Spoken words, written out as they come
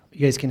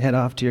You guys can head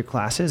off to your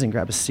classes and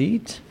grab a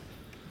seat.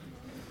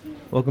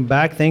 Welcome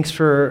back. Thanks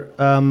for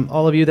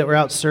all of you that were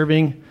out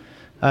serving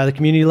the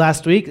community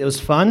last week. It was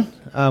fun.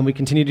 We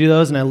continue to do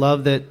those, and I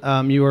love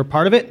that you were a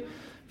part of it.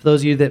 For those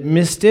of you that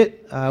missed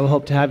it, we'll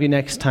hope to have you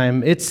next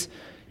time. If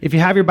you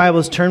have your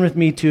Bibles, turn with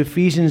me to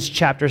Ephesians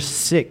chapter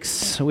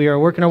 6. We are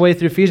working our way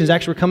through Ephesians.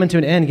 Actually, we're coming to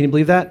an end. Can you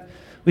believe that?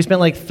 We spent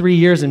like 3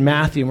 years in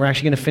Matthew, and we're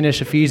actually going to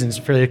finish Ephesians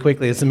fairly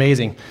quickly. It's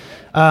amazing.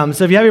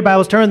 So if you have your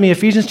Bibles, turn with me.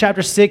 Ephesians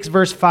chapter 6,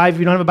 verse 5. If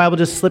you don't have a Bible,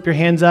 just slip your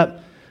hands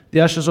up. The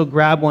ushers will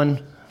grab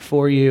one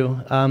for you.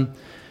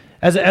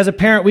 As a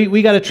parent,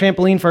 we got a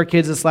trampoline for our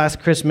kids this last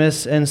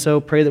Christmas, and so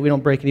pray that we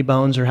don't break any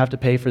bones or have to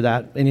pay for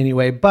that in any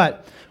way.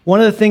 But one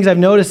of the things I've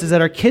noticed is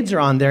that our kids are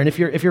on there, and if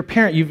you're a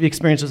parent, you've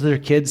experienced this with your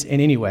kids in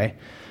any way.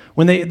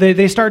 When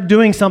they start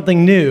doing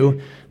something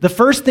new, the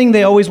first thing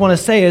they always want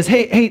to say is,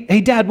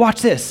 hey, Dad,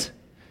 watch this.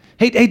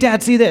 Hey,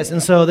 Dad, see this.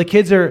 And so the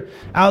kids are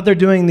out there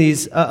doing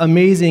these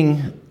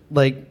amazing,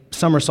 like,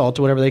 somersaults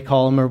or whatever they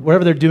call them, or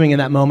whatever they're doing in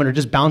that moment, or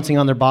just bouncing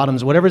on their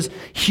bottoms, whatever's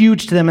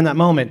huge to them in that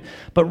moment.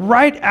 But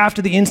right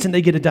after the instant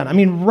they get it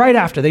done, right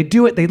after they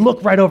do it, they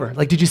look right over.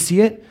 Like, did you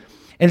see it?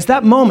 And it's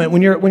that moment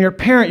when you're a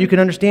parent, you can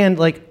understand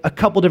like a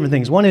couple different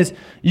things. One is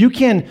you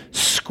can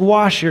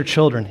squash your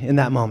children in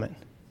that moment.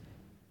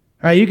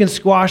 All right, you can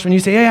squash when you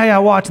say, yeah,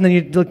 watch, and then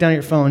you look down at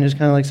your phone and just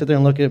kind of like sit there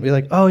and look at it and be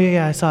like, oh,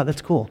 yeah, I saw it,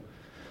 that's cool.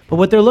 But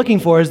what they're looking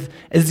for is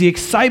the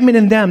excitement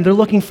in them. They're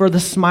looking for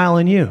the smile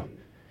in you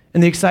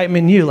and the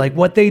excitement in you. Like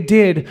what they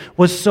did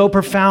was so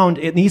profound,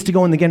 it needs to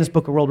go in the Guinness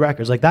Book of World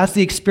Records. Like that's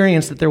the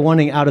experience that they're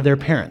wanting out of their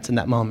parents in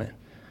that moment.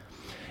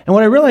 And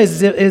what I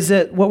realize is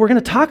that what we're going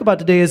to talk about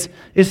today is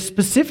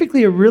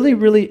specifically a really,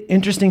 really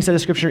interesting set of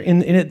scripture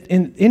in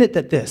it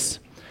that this.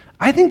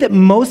 I think that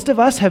most of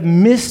us have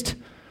missed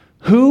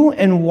who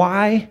and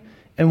why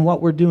and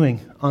what we're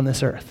doing on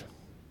this earth.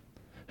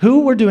 Who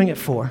we're doing it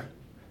for,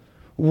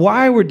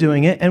 why we're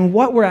doing it, and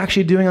what we're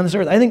actually doing on this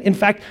earth. I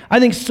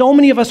think so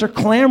many of us are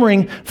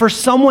clamoring for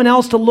someone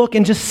else to look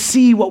and just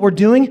see what we're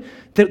doing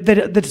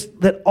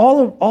that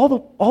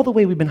all the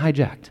way we've been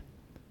hijacked.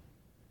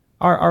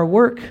 Our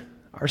work,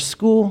 our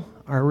school,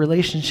 our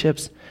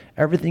relationships,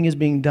 everything is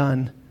being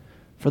done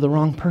for the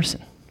wrong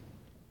person.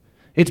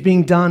 It's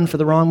being done for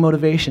the wrong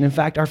motivation. In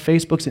fact, our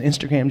Facebooks and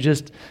Instagram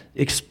just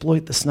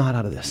exploit the snot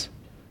out of this.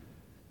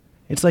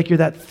 It's like you're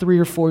that 3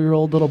 or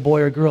 4-year-old little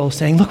boy or girl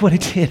saying, look what I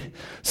did.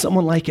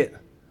 Someone like it.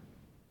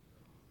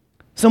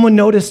 Someone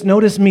notice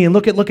me and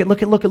look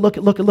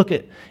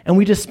at. And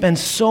we just spend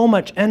so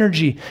much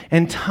energy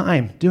and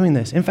time doing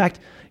this. In fact,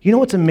 you know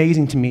what's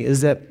amazing to me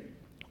is that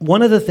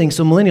one of the things,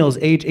 so millennials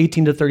age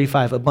 18 to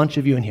 35, a bunch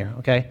of you in here,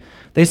 okay?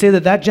 They say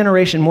that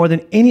generation, more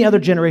than any other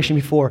generation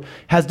before,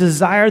 has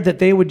desired that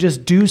they would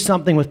just do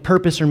something with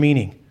purpose or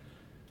meaning.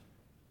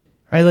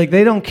 Right? Like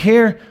they don't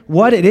care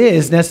what it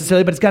is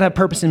necessarily, but it's got to have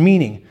purpose and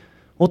meaning.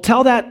 Well,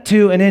 tell that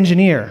to an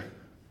engineer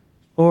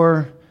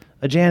or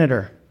a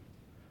janitor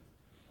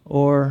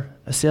or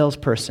a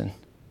salesperson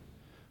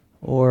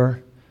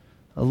or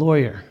a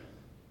lawyer.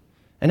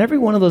 And every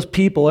one of those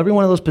people, every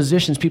one of those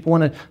positions, people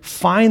want to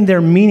find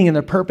their meaning and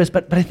their purpose,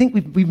 but I think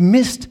we've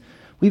missed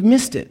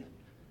it.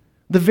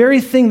 The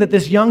very thing that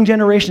this young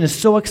generation is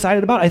so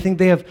excited about, I think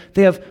they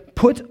have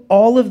put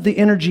all of the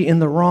energy in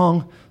the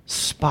wrong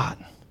spot.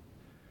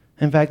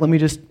 In fact, let me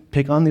just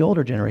pick on the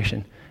older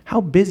generation. How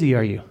busy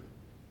are you?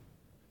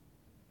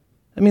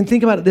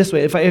 Think about it this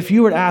way. If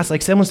you were to ask,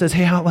 like someone says,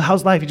 hey,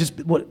 how's life? It's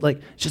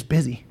just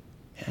busy.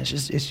 Yeah, it's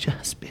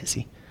just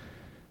busy.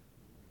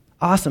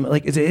 Awesome.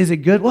 Like, is it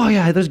good? Well,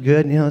 yeah, that's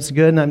good. It's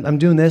good, and I'm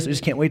doing this. I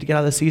just can't wait to get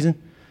out of the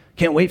season.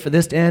 Can't wait for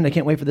this to end. I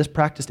can't wait for this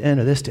practice to end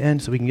or this to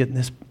end so we can get in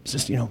this,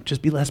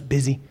 just be less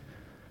busy.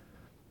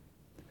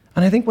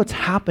 And I think what's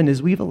happened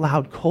is we've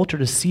allowed culture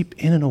to seep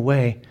in a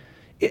way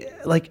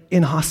like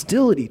in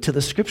hostility to the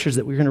scriptures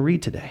that we're going to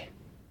read today.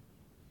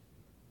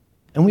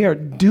 And we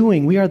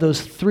are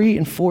those 3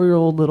 and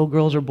 4-year-old little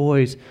girls or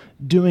boys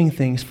doing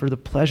things for the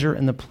pleasure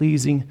and the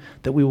pleasing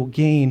that we will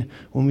gain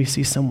when we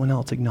see someone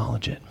else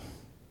acknowledge it.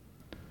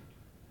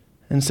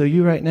 And so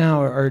you right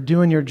now are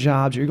doing your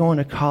jobs, you're going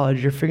to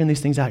college, you're figuring these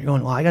things out, you're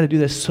going, well, I got to do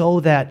this so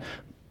that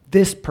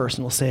this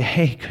person will say,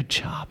 hey, good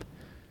job.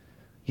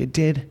 You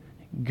did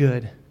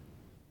good.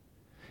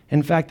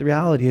 In fact, the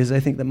reality is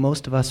I think that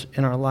most of us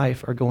in our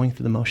life are going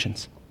through the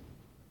motions.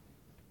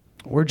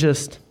 We're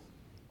just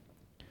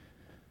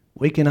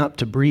waking up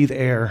to breathe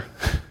air,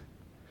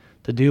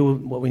 to do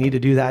what we need to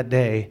do that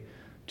day,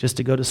 just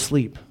to go to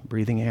sleep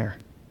breathing air.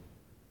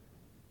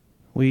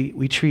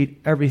 We treat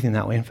everything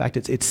that way. In fact,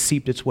 it's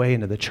seeped its way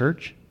into the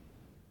church.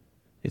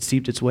 It's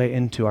seeped its way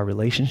into our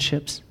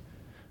relationships.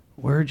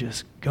 We're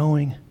just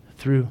going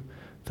through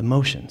the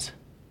motions.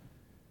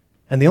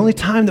 And the only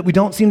time that we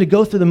don't seem to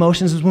go through the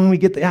motions is when we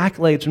get the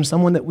accolades from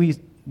someone that we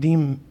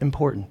deem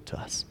important to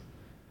us.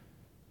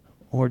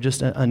 Or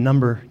just a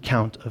number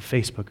count of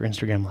Facebook or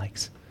Instagram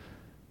likes.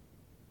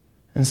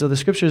 And so the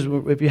scriptures,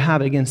 if you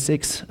have it, again,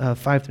 6,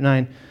 5 through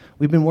 9,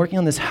 we've been working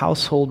on this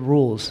household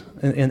rules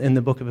in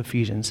the book of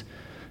Ephesians.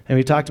 And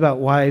we talked about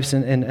wives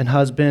and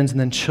husbands and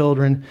then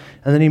children.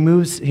 And then he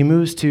moves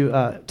to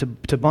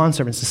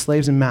bondservants, to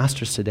slaves and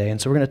masters today.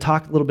 And so we're going to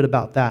talk a little bit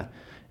about that.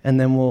 And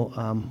then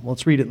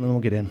let's read it and then we'll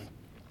get in.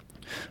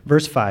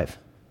 Verse 5,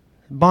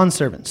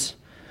 bondservants,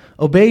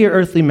 obey your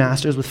earthly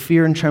masters with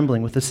fear and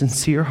trembling, with a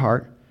sincere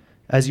heart,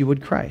 as you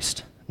would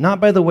Christ, not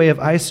by the way of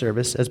eye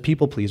service as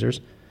people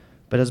pleasers,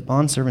 but as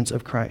bondservants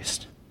of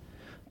Christ,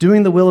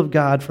 doing the will of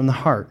God from the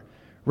heart,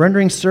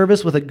 rendering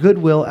service with a good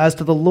will as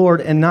to the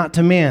Lord and not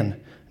to man,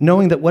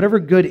 knowing that whatever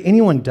good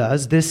anyone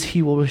does, this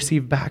he will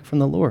receive back from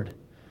the Lord,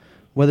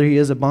 whether he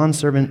is a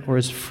bondservant or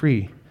is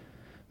free.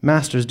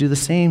 Masters, do the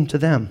same to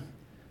them,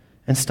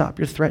 and stop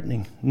your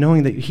threatening,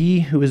 knowing that he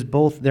who is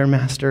both their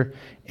master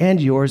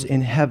and yours is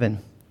in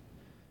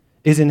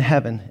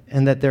heaven,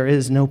 and that there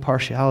is no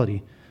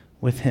partiality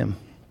with him.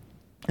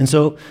 And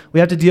so we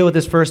have to deal with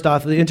this first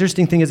off. The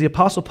interesting thing is the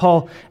Apostle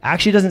Paul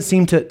actually doesn't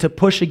seem to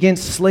push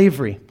against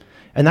slavery.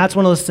 And that's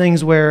one of those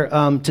things where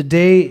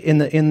today in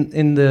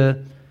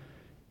the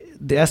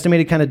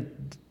estimated kind of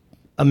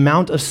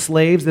amount of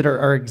slaves that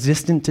are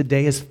existent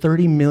today is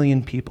 30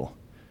 million people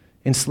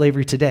in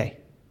slavery today.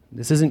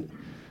 This isn't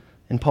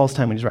in Paul's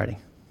time when he's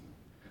writing.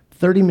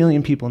 30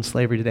 million people in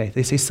slavery today.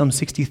 They say some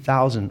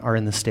 60,000 are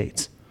in the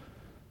States.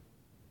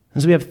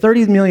 And so we have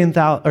 30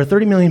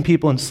 million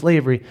people in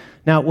slavery.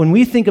 Now, when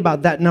we think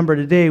about that number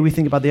today, we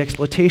think about the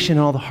exploitation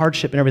and all the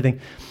hardship and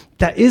everything.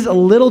 That is a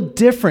little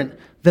different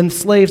than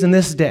slaves in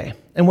this day.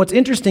 And what's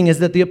interesting is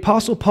that the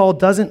Apostle Paul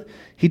doesn't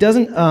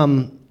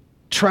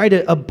try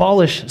to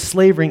abolish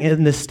slavery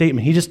in this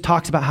statement. He just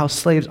talks about how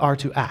slaves are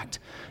to act.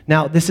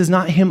 Now, this is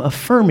not him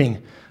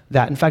affirming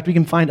that. In fact, we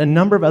can find a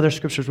number of other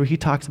scriptures where he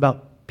talks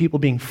about people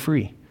being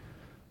free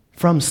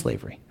from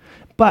slavery.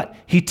 But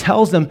he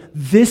tells them,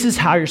 this is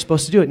how you're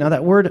supposed to do it. Now,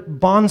 that word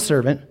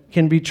bondservant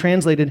can be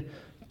translated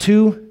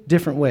two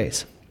different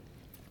ways.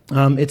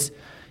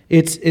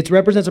 It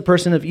represents a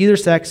person of either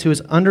sex who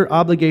is under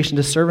obligation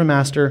to serve a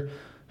master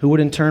who would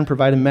in turn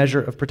provide a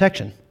measure of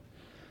protection.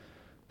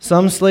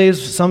 Some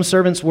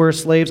servants were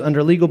slaves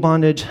under legal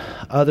bondage,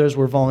 others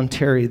were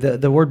voluntary.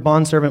 The word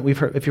bondservant,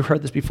 if you've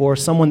heard this before,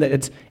 someone that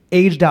it's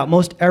aged out.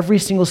 Most every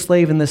single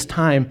slave in this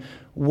time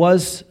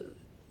was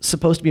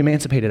supposed to be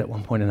emancipated at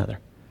one point or another.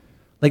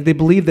 Like they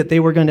believed that they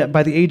were going to,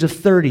 by the age of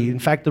 30, in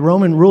fact, the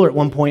Roman ruler at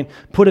one point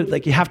put it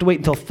like you have to wait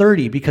until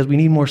 30 because we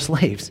need more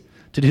slaves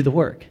to do the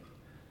work.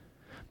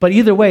 But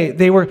either way,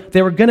 they were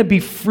going to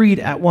be freed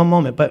at one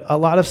moment. But a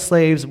lot of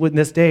slaves in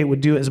this day would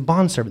do it as a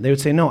bondservant. They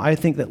would say, no, I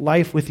think that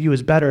life with you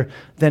is better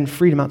than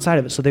freedom outside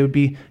of it. So they would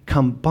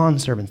become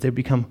bondservants. They would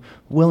become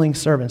willing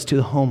servants to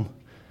the home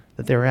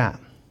that they were at.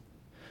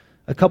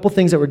 A couple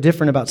things that were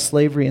different about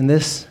slavery in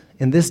this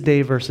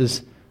day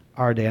versus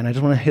our day. And I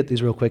just want to hit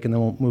these real quick and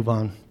then we'll move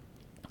on.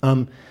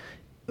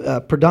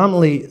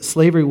 Predominantly,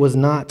 slavery was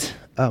not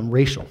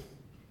racial.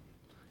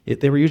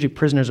 They were usually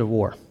prisoners of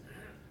war.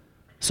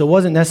 So it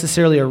wasn't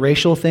necessarily a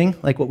racial thing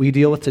like what we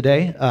deal with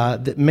today.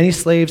 That many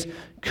slaves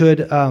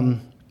could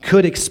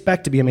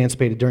expect to be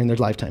emancipated during their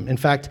lifetime. In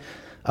fact,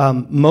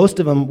 most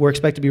of them were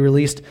expected to be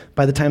released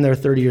by the time they were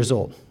 30 years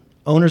old.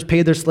 Owners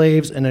paid their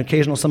slaves an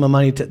occasional sum of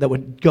money that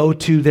would go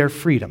to their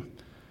freedom.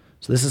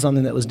 So this is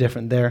something that was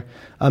different there.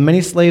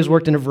 Many slaves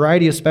worked in a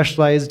variety of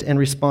specialized and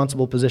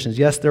responsible positions.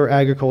 Yes, there were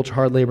agriculture,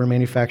 hard labor,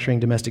 manufacturing,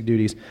 domestic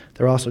duties.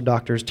 There were also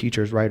doctors,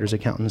 teachers, writers,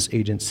 accountants,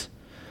 agents,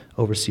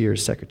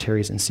 overseers,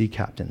 secretaries, and sea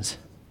captains.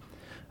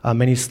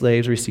 Many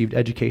slaves received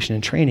education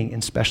and training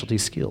in specialty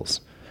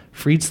skills.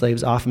 Freed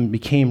slaves often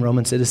became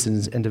Roman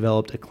citizens and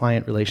developed a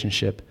client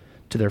relationship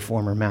to their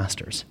former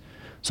masters.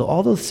 So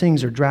all those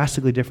things are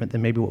drastically different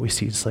than maybe what we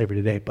see in slavery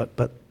today.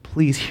 But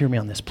please hear me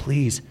on this,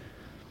 please.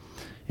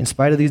 In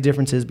spite of these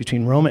differences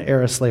between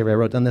Roman-era slavery, I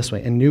wrote down this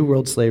way, and New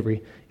World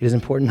slavery, it is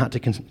important not to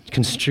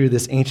construe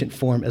this ancient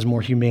form as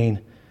more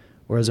humane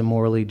or as a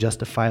morally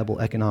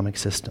justifiable economic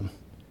system.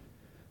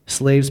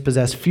 Slaves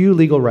possessed few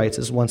legal rights,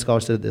 as one scholar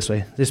said it this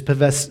way.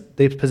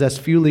 They possessed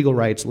few legal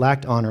rights,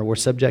 lacked honor, were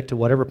subject to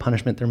whatever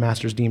punishment their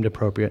masters deemed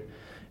appropriate,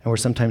 and were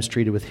sometimes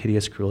treated with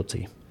hideous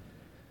cruelty.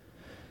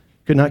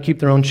 Could not keep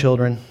their own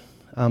children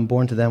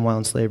born to them while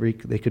in slavery.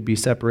 They could be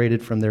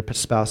separated from their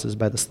spouses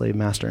by the slave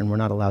master and were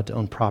not allowed to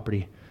own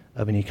property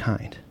of any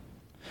kind.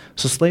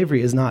 So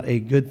slavery is not a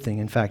good thing.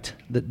 In fact,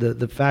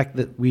 the fact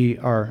that we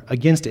are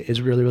against it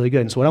is really, really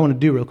good. And so what I want to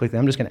do real quickly,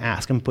 I'm just going to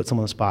ask, I'm going to put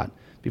someone on the spot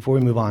before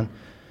we move on.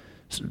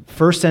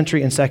 First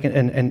century and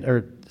second,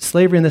 or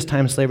slavery in this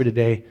time and slavery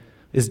today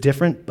is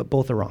different, but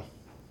both are wrong.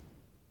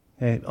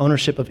 Okay?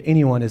 Ownership of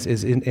anyone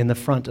is in the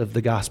front of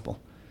the gospel.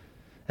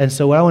 And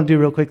so what I want to do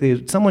real quickly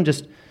is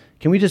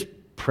can we just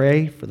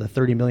pray for the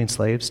 30 million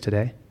slaves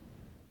today?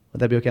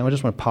 Would that be okay? I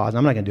just want to pause.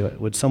 I'm not going to do it.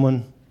 Would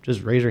someone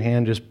just raise your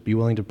hand, just be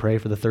willing to pray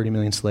for the 30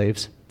 million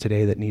slaves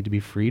today that need to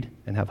be freed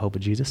and have hope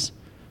of Jesus?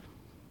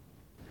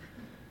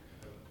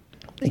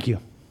 Thank you.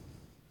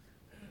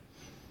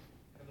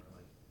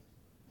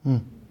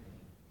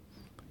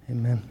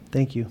 Amen.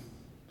 Thank you.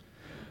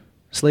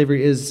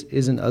 Slavery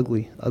is an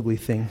ugly, ugly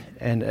thing.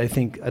 And I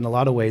think in a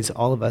lot of ways,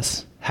 all of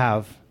us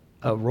have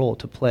a role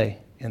to play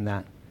in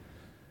that.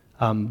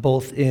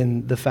 both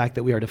in the fact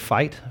that we are to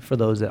fight for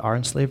those that are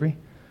in slavery,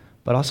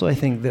 but also I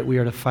think that we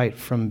are to fight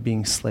from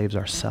being slaves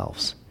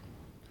ourselves.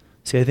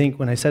 See, I think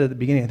when I said at the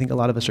beginning, I think a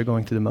lot of us are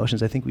going through the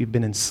motions. I think we've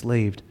been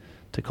enslaved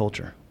to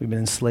culture. We've been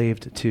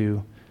enslaved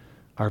to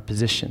our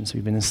positions.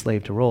 We've been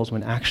enslaved to roles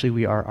when actually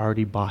we are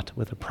already bought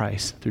with a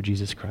price through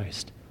Jesus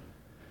Christ.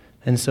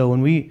 And so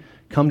when we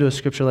come to a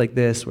scripture like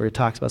this where it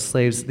talks about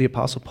slaves, the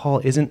Apostle Paul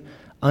isn't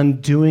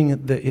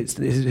undoing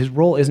his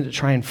role isn't to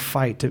try and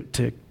fight,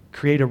 to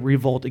create a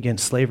revolt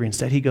against slavery.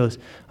 Instead, he goes,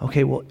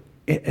 okay, well,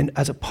 and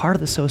as a part of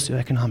the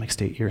socioeconomic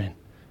state you're in,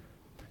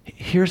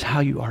 here's how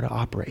you are to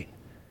operate.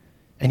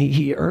 And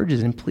he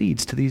urges and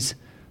pleads to these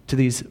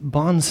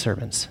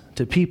bondservants,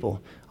 to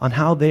people, on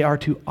how they are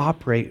to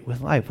operate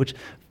with life, which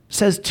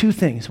says two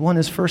things. One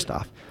is, first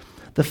off,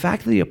 the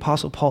fact that the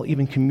Apostle Paul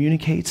even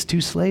communicates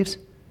to slaves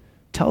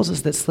tells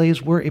us that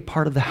slaves were a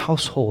part of the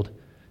household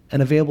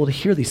and available to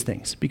hear these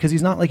things. Because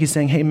he's not like he's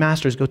saying, hey,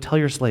 masters, go tell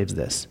your slaves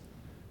this.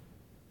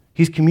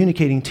 He's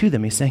communicating to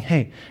them. He's saying,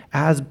 hey,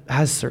 as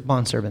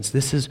bondservants,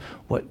 this is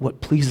what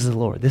pleases the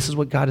Lord. This is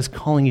what God is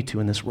calling you to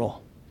in this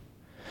role.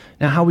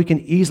 Now, how we can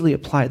easily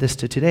apply this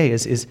to today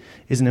is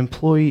an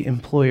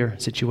employee-employer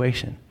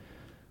situation.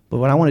 But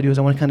what I want to do is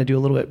I want to kind of do a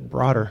little bit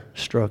broader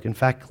stroke. In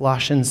fact,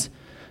 Colossians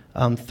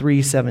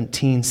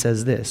 3:17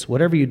 says this: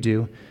 whatever you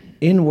do,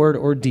 in word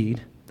or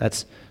deed,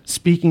 that's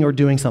speaking or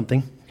doing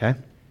something, okay?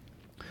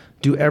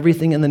 Do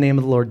everything in the name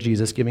of the Lord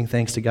Jesus, giving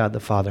thanks to God the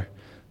Father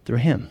through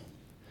him.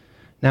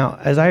 Now,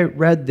 as I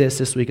read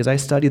this week, as I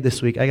studied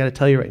this week, I got to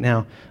tell you right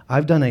now,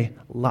 I've done a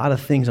lot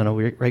of things on a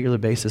regular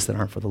basis that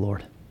aren't for the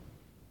Lord.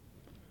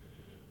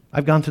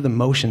 I've gone through the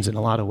motions in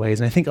a lot of ways,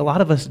 and I think a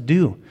lot of us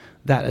do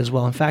that as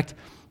well. In fact,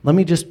 let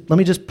me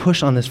just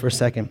push on this for a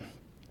second.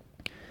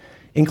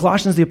 In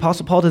Colossians, the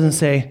Apostle Paul doesn't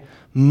say,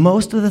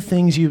 most of the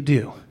things you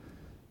do.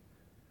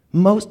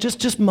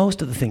 Just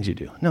most of the things you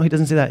do. No, he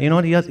doesn't say that. You know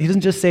what he does? He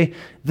doesn't just say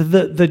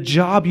the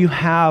job you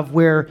have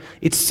where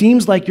it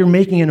seems like you're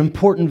making an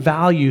important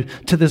value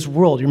to this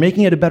world. You're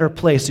making it a better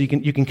place so you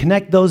can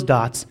connect those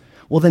dots.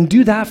 Well, then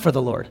do that for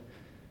the Lord.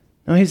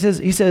 No, he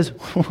says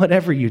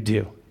whatever you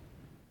do.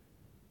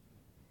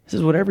 He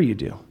says whatever you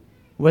do.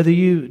 Whether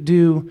you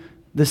do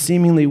the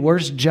seemingly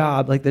worst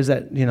job, like there's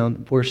that,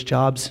 Worst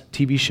Jobs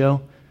TV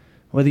show,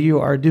 whether you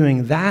are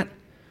doing that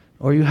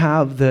or you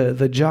have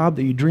the job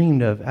that you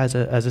dreamed of as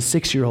a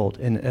 6-year-old,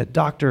 and a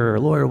doctor or a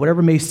lawyer,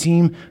 whatever may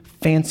seem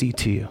fancy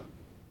to you.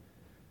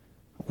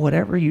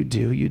 Whatever you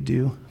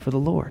do for the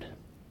Lord.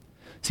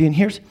 See, and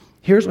here's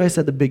why I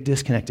said the big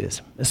disconnect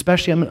is.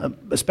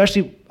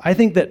 Especially, I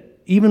think that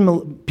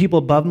even people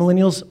above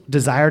millennials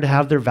desire to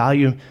have their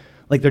value,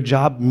 like their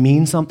job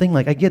means something.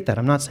 Like, I get that.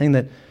 I'm not saying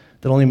that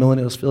only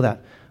millennials feel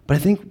that. But I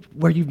think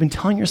where you've been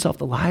telling yourself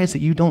the lie is that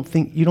you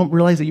don't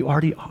realize that you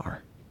already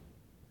are.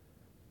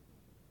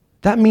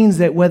 That means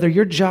that whether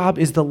your job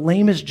is the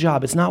lamest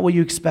job, it's not what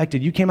you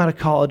expected. You came out of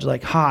college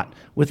like hot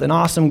with an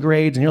awesome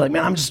grades, and you're like,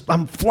 man,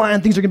 I'm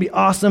flying, things are gonna be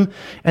awesome.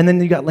 And then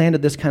you got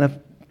landed this kind of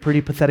pretty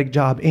pathetic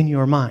job in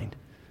your mind.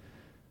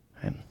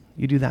 Right?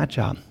 You do that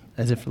job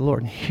as if for the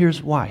Lord. And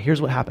here's why.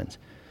 Here's what happens.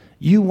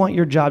 You want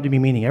your job to be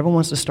meaning. Everyone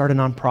wants to start a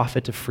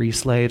nonprofit to free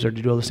slaves or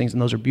to do all those things,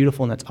 and those are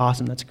beautiful, and that's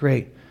awesome, that's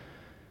great.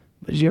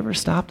 But did you ever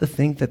stop to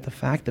think that the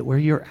fact that where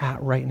you're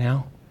at right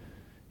now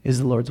is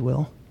the Lord's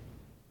will?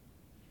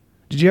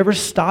 Did you ever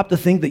stop to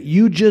think that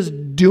you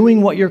just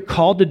doing what you're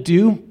called to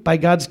do by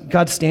God's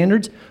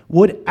standards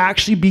would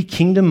actually be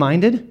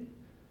kingdom-minded?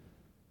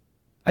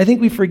 I think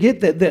we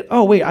forget that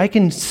oh wait, I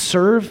can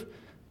serve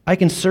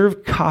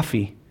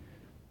coffee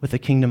with a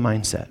kingdom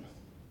mindset.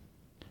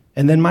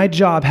 And then my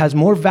job has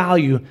more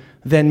value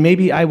than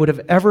maybe I would have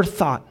ever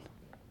thought.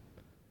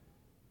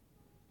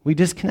 We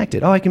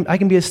disconnected. Oh, I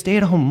can be a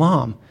stay-at-home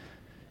mom.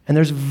 And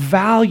there's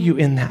value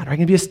in that. Or I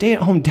can be a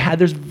stay-at-home dad.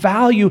 There's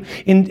value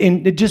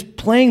in just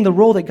playing the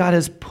role that God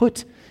has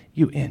put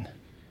you in.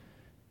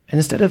 And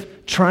instead of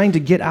trying to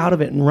get out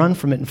of it and run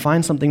from it and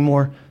find something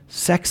more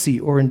sexy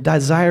or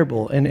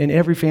desirable and in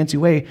every fancy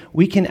way,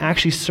 we can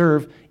actually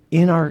serve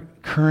in our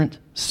current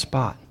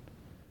spot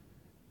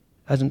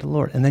as unto the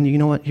Lord. And then you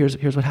know what? Here's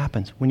what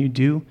happens. When you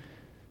do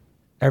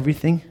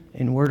everything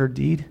in word or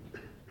deed,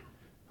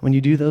 when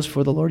you do those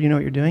for the Lord, you know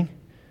what you're doing?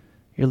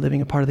 You're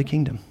living a part of the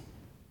kingdom.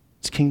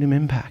 It's kingdom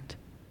impact.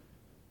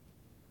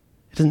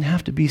 It doesn't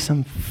have to be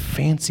some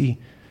fancy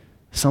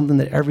something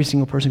that every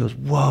single person goes,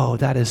 whoa,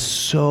 that is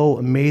so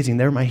amazing.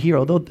 They're my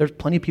hero. Although there's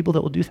plenty of people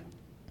that will do that.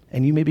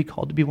 And you may be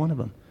called to be one of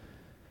them.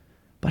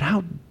 But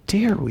how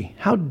dare we?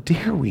 How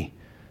dare we?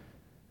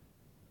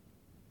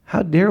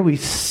 How dare we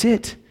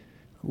sit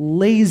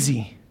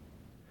lazy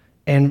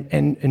and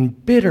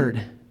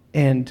embittered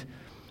and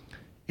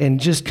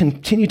just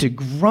continue to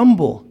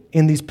grumble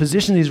in these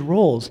positions, these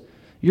roles?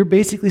 You're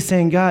basically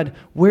saying, God,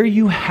 where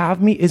you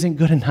have me isn't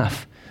good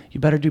enough. You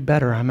better do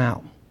better, I'm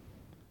out.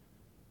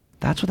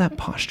 That's what that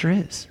posture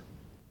is.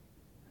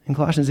 In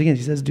Colossians, again,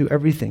 he says do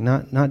everything,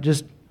 not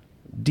just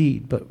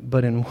deed,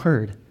 but in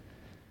word.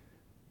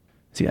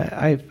 See,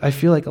 I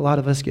feel like a lot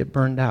of us get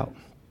burned out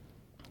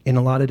in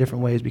a lot of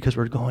different ways because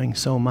we're going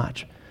so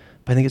much.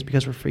 but I think it's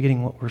because we're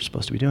forgetting what we're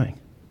supposed to be doing.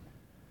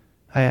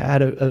 I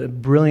had a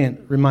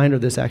brilliant reminder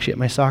of this actually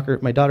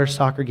at my daughter's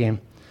soccer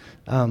game.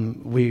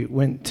 We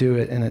went to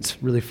it, and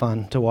it's really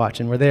fun to watch.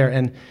 And we're there,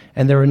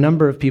 and there were a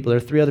number of people. There are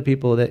 3 other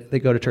people that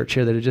go to church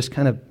here that are just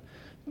kind of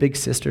big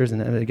sisters,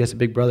 and I guess a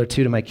big brother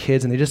too to my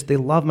kids. And they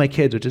love my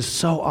kids, which is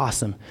so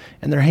awesome.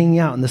 And they're hanging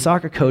out. And the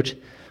soccer coach,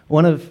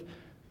 one of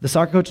the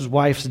soccer coach's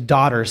wife's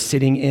daughter,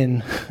 sitting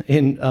in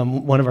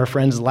one of our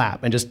friends'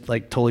 lap, and just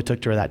like totally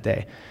took to her that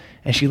day.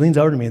 And she leans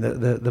over to me,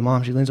 the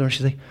mom. She leans over, and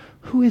she's like,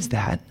 "Who is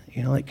that?"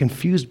 Like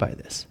confused by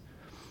this.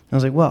 And I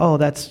was like, "Well,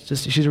 that's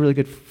just, she's a really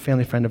good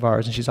family friend of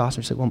ours, and she's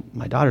awesome." She said, "Well,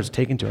 my daughter's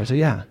taken to her." I said,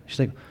 "Yeah." She's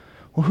like,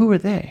 "Well, who are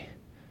they?"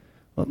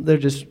 "Well, they're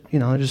just,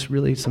 just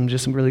really some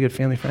really good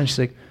family friends." She's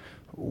like,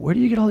 "Where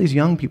do you get all these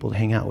young people to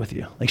hang out with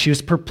you?" Like, she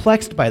was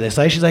perplexed by this.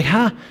 She's like,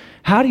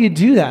 how do you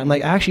do that? I'm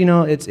like,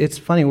 "Actually, it's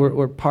funny.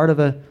 We're part of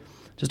a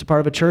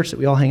church that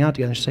we all hang out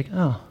together." And she's like,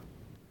 "Oh."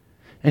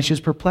 And she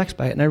was perplexed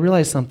by it. And I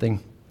realized something.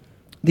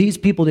 These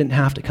people didn't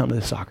have to come to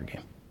the soccer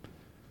game.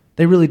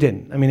 They really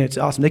didn't. I mean, it's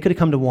awesome. They could have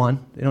come to one.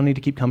 They don't need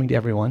to keep coming to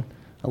everyone.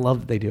 I love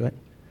that they do it.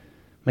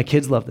 My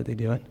kids love that they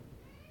do it.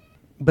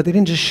 But they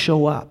didn't just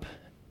show up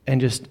and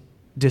just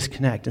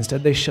disconnect.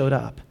 Instead, they showed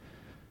up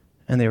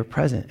and they were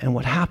present. And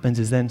what happens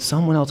is then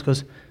someone else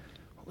goes,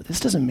 "Well,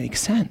 this doesn't make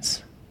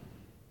sense."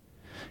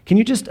 Can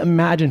you just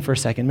imagine for a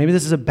second, maybe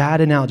this is a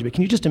bad analogy, but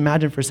can you just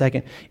imagine for a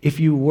second if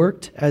you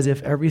worked as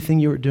if everything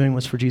you were doing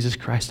was for Jesus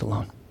Christ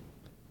alone?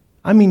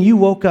 I mean, you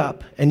woke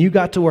up and you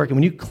got to work, and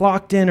when you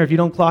clocked in, or if you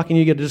don't clock in,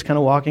 you get to just kind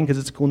of walk in because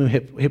it's a cool new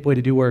hip way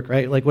to do work,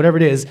 right? Like whatever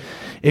it is.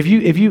 If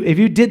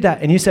you did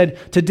that and you said,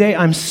 "Today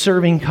I'm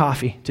serving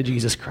coffee to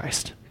Jesus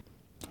Christ.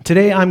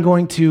 Today I'm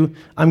going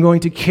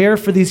to care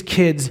for these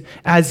kids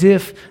as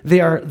if they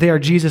are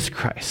Jesus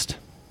Christ.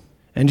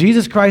 And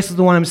Jesus Christ is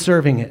the one I'm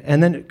serving it."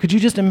 And then could you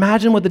just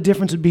imagine what the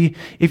difference would be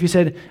if you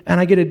said,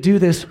 "And I get to do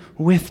this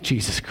with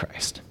Jesus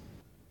Christ"?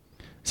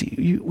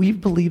 See,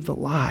 we've believed the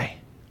lie.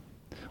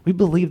 We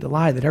believe the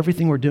lie that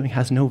everything we're doing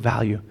has no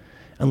value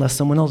unless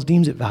someone else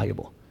deems it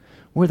valuable.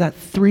 We're that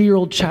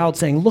 3-year-old child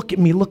saying, "Look at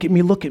me, look at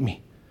me, look at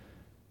me."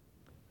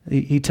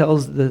 He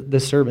tells the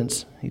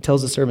servants,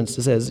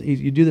 it says,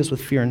 "You do this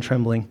with fear and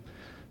trembling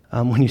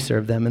when you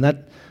serve them."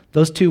 And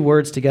those 2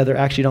 words together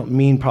actually don't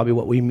mean probably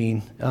what we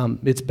mean.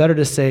 It's better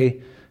to say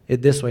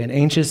it this way: an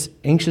anxious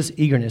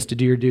eagerness to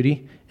do your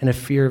duty and a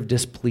fear of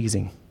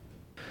displeasing.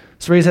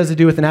 This phrase has to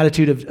do with an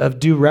attitude of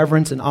due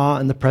reverence and awe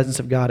in the presence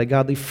of God, a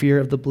godly fear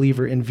of the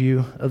believer in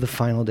view of the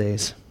final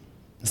days.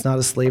 It's not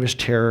a slavish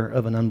terror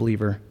of an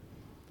unbeliever.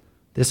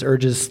 This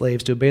urges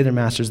slaves to obey their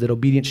masters, that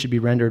obedience should be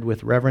rendered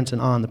with reverence and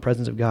awe in the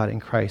presence of God in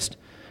Christ,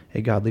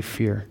 a godly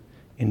fear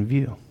in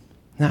view.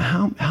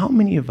 Now, how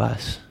many of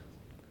us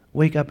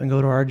wake up and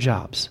go to our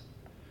jobs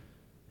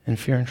in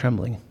fear and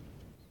trembling?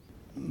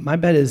 My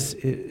bet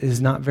is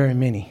not very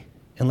many,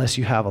 unless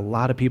you have a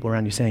lot of people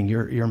around you saying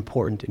you're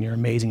important and you're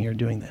amazing, you're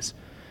doing this.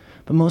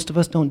 But most of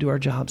us don't do our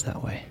jobs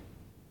that way.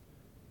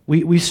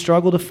 We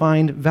struggle to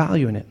find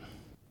value in it.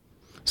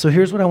 So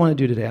here's what I want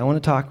to do today. I want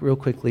to talk real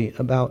quickly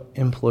about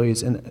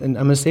employees. And I'm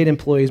going to say to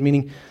employees,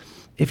 meaning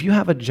if you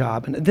have a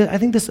job, and I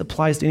think this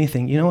applies to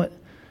anything. You know what?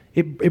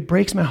 It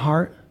breaks my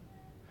heart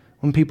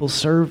when people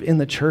serve in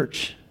the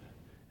church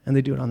and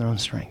they do it on their own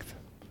strength.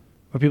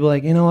 Where people are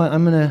like, "You know what,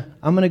 I'm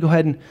gonna go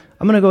ahead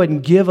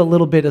and give a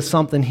little bit of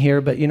something here,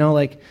 but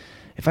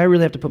if I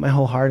really have to put my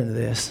whole heart into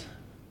this,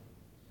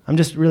 I'm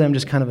just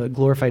kind of a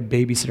glorified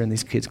babysitter in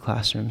these kids'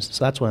 classrooms.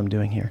 So that's what I'm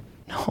doing here."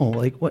 No,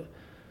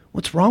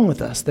 what's wrong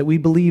with us that we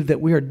believe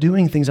that we are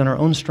doing things on our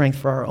own strength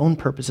for our own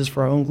purposes,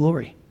 for our own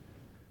glory?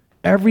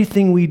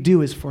 Everything we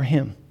do is for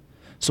Him.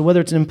 So whether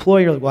it's an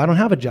employee or, "Well, I don't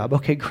have a job."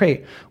 Okay,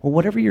 great. Well,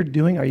 whatever you're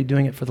doing, are you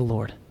doing it for the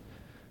Lord?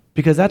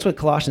 Because that's what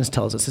Colossians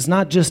tells us. It's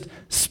not just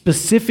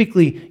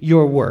specifically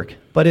your work,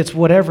 but it's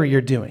whatever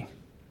you're doing.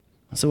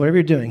 So whatever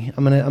you're doing,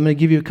 I'm gonna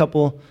give you a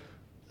couple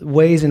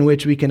ways in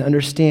which we can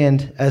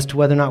understand as to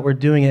whether or not we're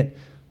doing it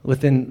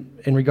in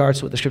regards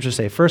to what the scriptures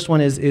say. First one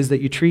is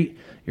that you treat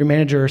your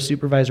manager or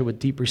supervisor with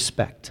deep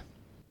respect.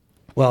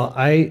 Well,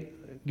 I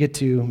get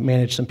to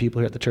manage some people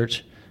here at the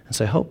church, and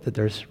so I hope that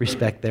there's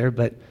respect there.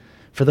 But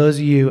for those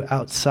of you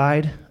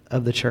outside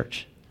of the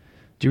church,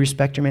 do you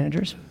respect your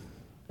managers?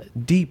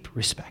 Deep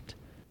respect.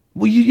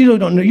 Well, you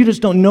don't know. You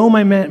just don't know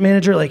my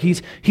manager. Like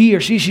he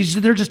or she,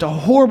 they're just a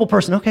horrible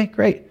person. Okay,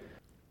 great.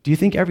 Do you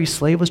think every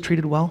slave was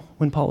treated well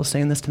when Paul was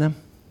saying this to them?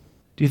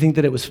 Do you think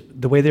that it was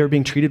the way they were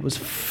being treated was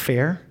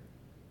fair?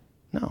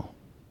 No.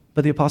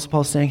 But the Apostle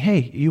Paul is saying,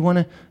 "Hey, you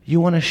want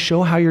to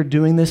show how you're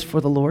doing this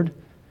for the Lord?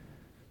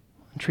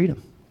 Treat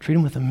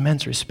them with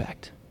immense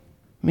respect.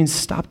 It means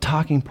stop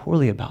talking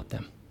poorly about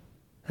them.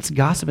 That's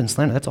gossip and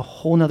slander. That's a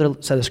whole other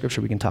set of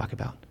scripture we can talk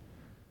about.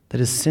 That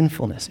is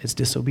sinfulness. It's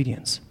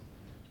disobedience.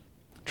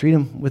 Treat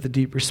them with a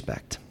deep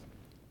respect.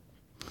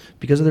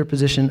 Because of their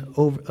position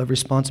of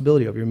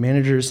responsibility over your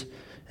managers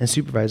and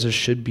supervisors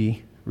should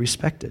be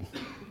respected,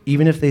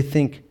 even if you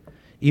think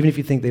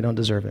they don't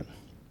deserve it.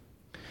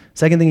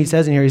 Second thing he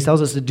says in here, he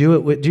tells us to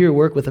do your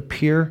work with a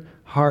pure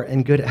heart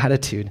and good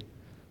attitude.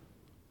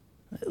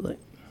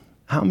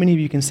 How many of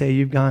you can say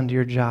you've gone to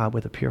your job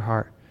with a pure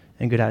heart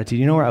and good attitude?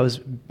 You know where I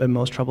was in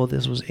most trouble with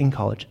this was in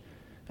college.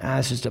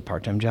 It's just a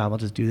part-time job. I'll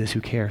just do this.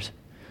 Who cares?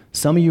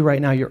 Some of you right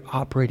now, you're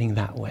operating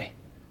that way.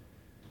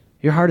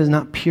 Your heart is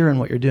not pure in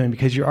what you're doing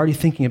because you're already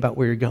thinking about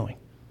where you're going.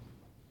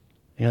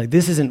 You're like,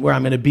 this isn't where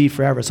I'm going to be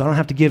forever, so I don't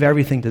have to give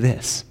everything to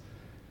this.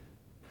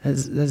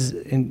 That's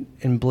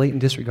in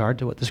blatant disregard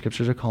to what the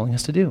scriptures are calling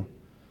us to do.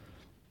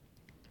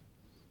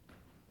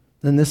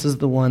 Then this is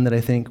the one that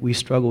I think we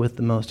struggle with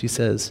the most. He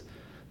says,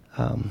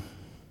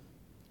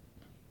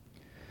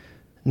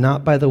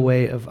 not by the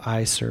way of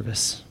eye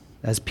service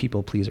as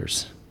people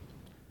pleasers.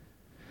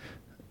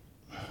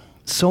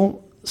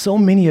 So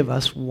many of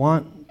us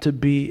want to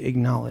be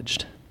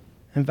acknowledged.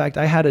 In fact,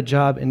 I had a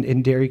job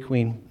in Dairy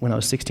Queen when I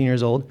was 16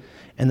 years old,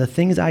 and the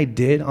things I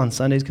did on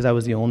Sundays, because I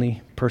was the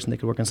only person that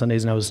could work on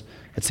Sundays, and I was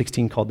at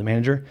 16 called the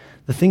manager,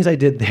 the things I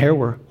did there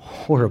were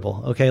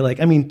horrible, okay?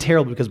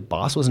 Terrible, because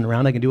boss wasn't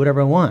around, I could do whatever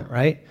I want,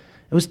 right?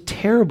 It was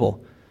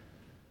terrible.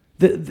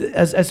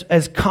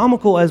 As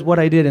comical as what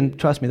I did, and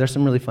trust me, there's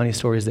some really funny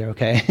stories there,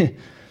 okay?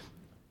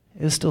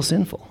 It was still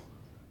sinful.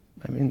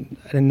 I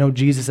didn't know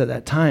Jesus at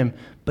that time,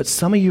 but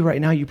some of you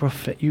right now, you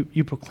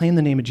proclaim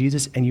the name of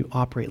Jesus and you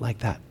operate like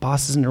that.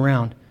 Boss isn't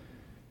around.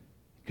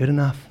 Good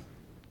enough.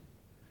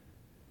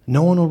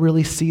 No one will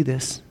really see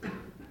this.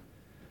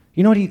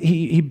 You know what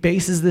he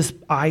bases this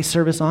eye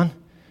service on?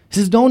 He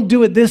says, don't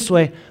do it this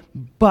way,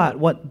 but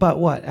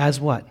what? As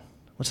what?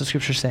 What's the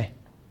scripture say?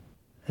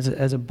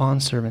 As a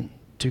bondservant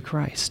to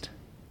Christ.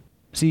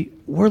 See,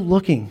 we're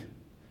looking.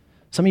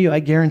 Some of you, I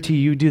guarantee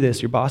you do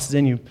this. Your boss is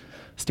in, you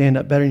stand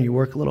up better and you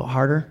work a little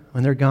harder.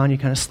 When they're gone, you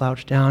kind of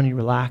slouch down, you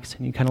relax,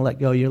 and you kind of let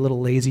go. You're a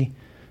little lazy.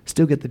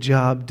 Still get the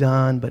job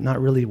done, but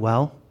not really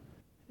well.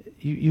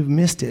 You've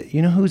missed it.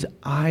 You know whose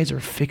eyes are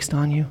fixed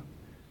on you?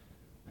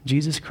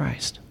 Jesus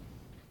Christ.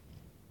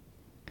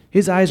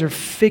 His eyes are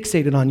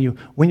fixated on you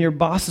when your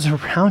boss is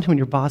around and when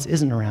your boss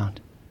isn't around.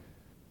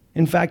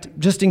 In fact,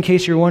 just in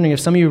case you're wondering, if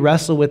some of you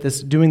wrestle with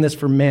this, doing this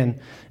for men,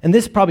 and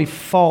this probably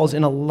falls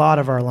in a lot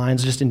of our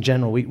lines just in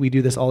general. We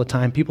do this all the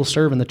time. People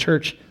serve in the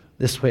church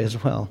this way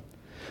as well.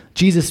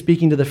 Jesus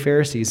speaking to the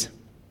Pharisees,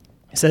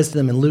 he says to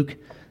them in Luke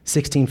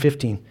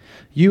 16:15,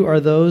 you are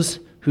those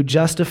who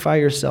justify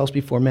yourselves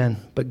before men,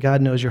 but God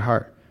knows your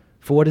heart.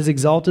 For what is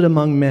exalted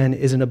among men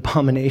is an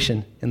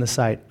abomination in the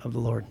sight of the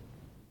Lord.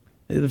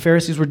 The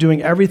Pharisees were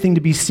doing everything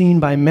to be seen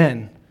by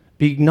men,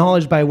 be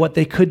acknowledged by what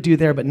they could do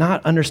there, but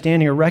not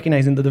understanding or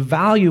recognizing that the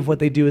value of what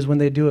they do is when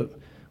they do it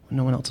when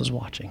no one else is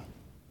watching.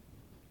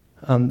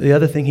 The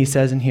other thing he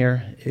says in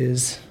here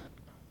is,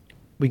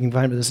 we can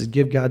find this is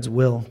give God's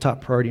will top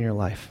priority in your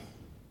life.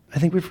 I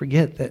think we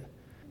forget that.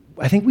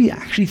 We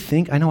actually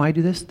think, I know I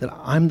do this, that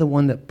I'm the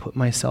one that put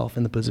myself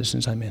in the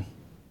positions I'm in.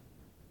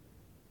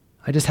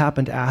 I just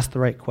happen to ask the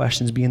right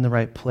questions, be in the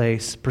right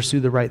place, pursue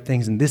the right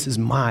things, and this is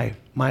my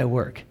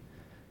work.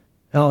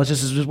 No, it's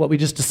just what we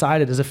just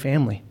decided as a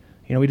family.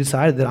 You know, we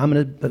decided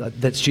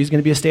that that she's going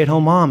to be a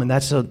stay-at-home mom,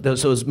 and so it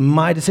was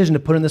my decision to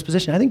put her in this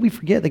position. I think we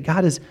forget that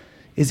God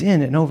is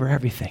in and over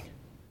everything.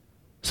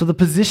 So the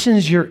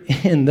positions you're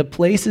in, the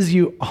places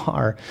you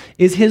are,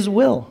 is his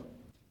will.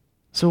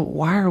 So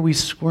why are we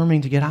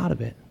squirming to get out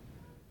of it?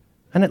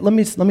 And let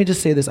me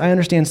just say this. I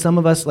understand some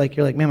of us,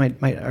 you're like, man,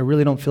 I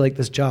really don't feel like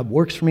this job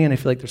works for me, and I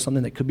feel like there's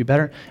something that could be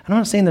better. And I'm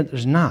not saying that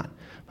there's not.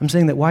 I'm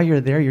saying that while you're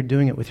there, you're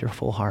doing it with your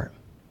full heart.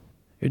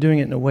 You're doing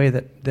it in a way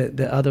that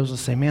others will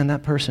say, man,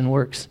 that person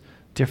works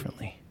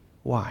differently.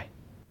 Why?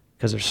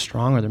 Because they're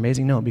strong or they're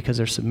amazing? No, because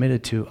they're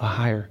submitted to a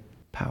higher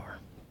power.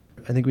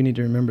 I think we need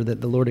to remember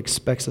that the Lord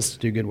expects us to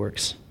do good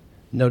works,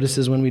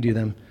 notices when we do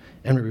them,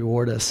 and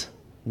reward us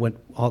with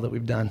all that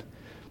we've done.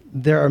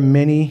 There are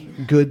many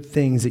good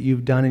things that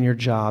you've done in your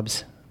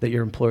jobs that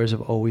your employers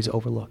have always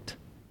overlooked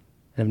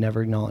and have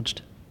never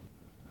acknowledged.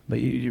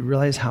 But you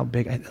realize how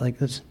big,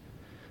 let's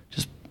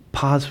just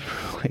pause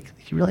real quick.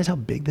 You realize how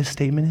big this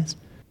statement is?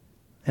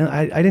 And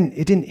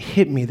it didn't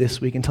hit me this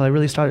week until I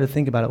really started to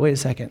think about it. Wait a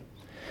second.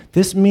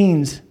 This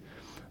means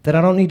that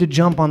I don't need to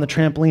jump on the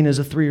trampoline as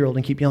a 3-year-old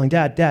and keep yelling,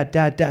 Dad, Dad,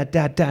 Dad, Dad,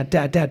 Dad, Dad,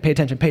 Dad, Dad, pay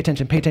attention, pay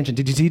attention, pay attention.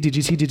 Did you see, did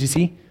you see, did you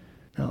see?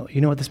 No, you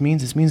know what this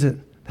means? This means that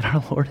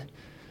our Lord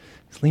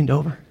has leaned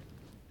over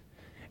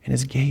and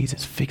his gaze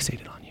is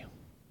fixated on you.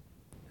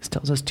 This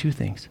tells us two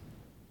things.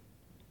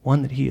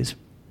 One, that he is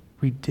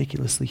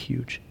ridiculously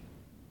huge.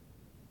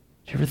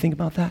 Did you ever think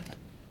about that?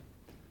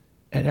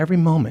 At every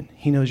moment,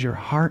 he knows your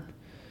heart.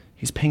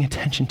 He's paying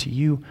attention to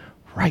you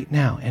right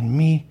now, and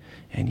me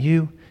and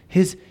you. He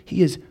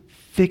is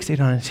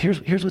fixated on us.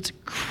 Here's what's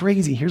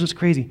crazy. Here's what's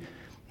crazy.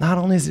 Not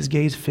only is his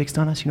gaze fixed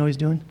on us, you know what he's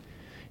doing?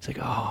 He's like,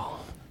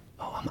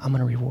 I'm going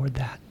to reward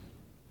that.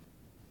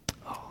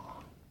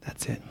 Oh,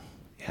 that's it.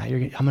 Yeah,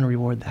 I'm going to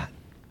reward that.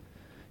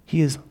 He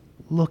is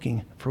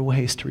looking for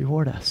ways to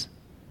reward us.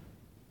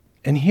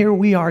 And here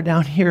we are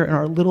down here in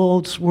our little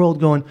old world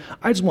going,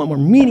 I just want more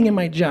meaning in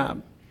my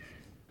job.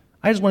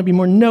 I just want to be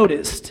more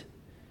noticed.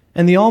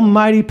 And the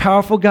almighty,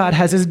 powerful God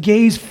has his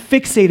gaze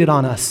fixated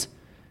on us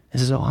and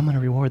says, I'm going to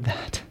reward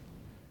that.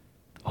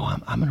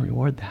 I'm going to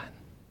reward that.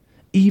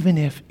 Even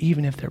if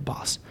their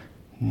boss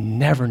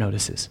never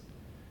notices.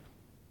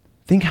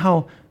 Think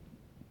how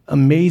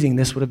amazing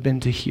this would have been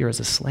to hear as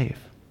a slave.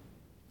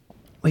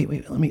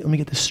 Wait, let me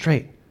get this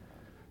straight.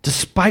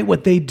 Despite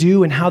what they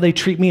do and how they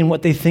treat me and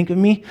what they think of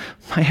me,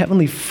 my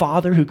heavenly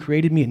Father who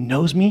created me and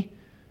knows me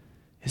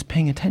is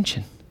paying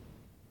attention.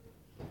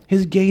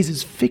 His gaze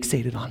is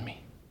fixated on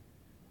me.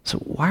 So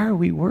why are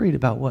we worried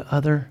about what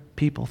other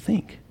people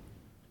think?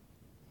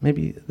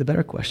 Maybe the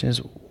better question is,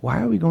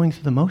 why are we going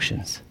through the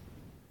motions?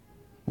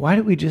 Why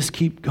do we just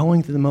keep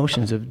going through the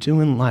motions of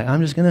doing life?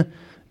 I'm just going to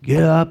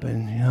get up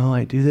and,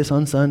 I do this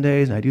on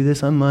Sundays, and I do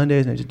this on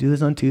Mondays, and I just do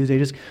this on Tuesdays,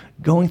 just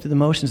going through the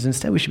motions.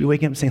 Instead, we should be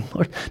waking up and saying,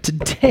 Lord,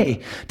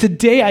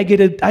 today I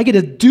get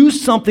to do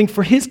something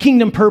for his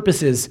kingdom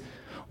purposes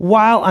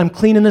while I'm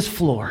cleaning this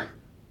floor.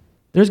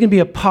 There's going to be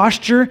a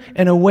posture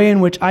and a way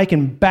in which I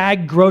can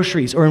bag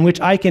groceries, or in which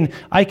I can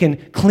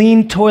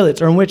clean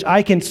toilets, or in which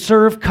I can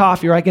serve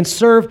coffee, or I can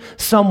serve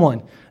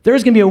someone.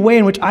 There's going to be a way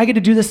in which I get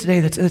to do this today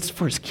that's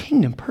for his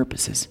kingdom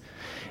purposes.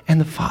 And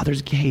the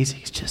Father's gaze,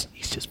 he's just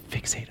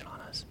fixated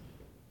on us.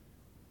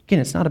 Again,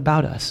 it's not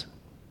about us.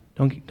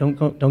 Don't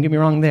get me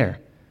wrong there.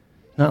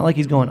 Not like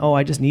he's going,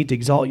 I just need to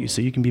exalt you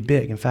so you can be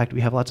big. In fact,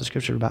 we have lots of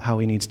scripture about how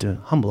he needs to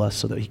humble us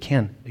so that he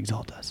can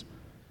exalt us.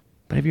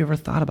 But have you ever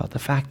thought about the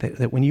fact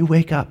that when you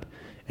wake up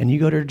and you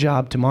go to your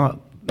job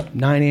tomorrow,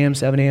 9 a.m.,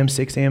 7 a.m.,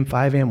 6 a.m.,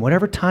 5 a.m.,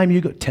 whatever time you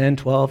go, 10,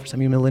 12, for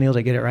some of you millennials,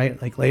 I get it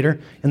right, like later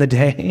in the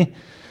day,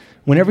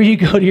 whenever you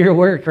go to your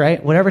work,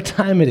 right, whatever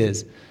time it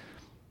is,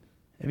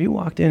 have you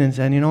walked in and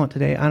said, you know what,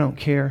 today I don't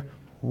care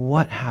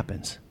what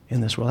happens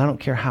in this world. I don't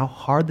care how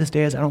hard this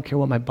day is. I don't care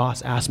what my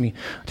boss asks me.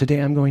 Today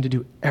I'm going to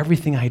do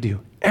everything I do,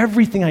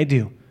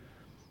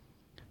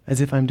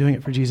 as if I'm doing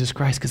it for Jesus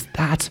Christ, because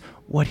that's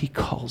what he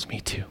calls me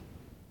to.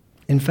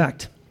 In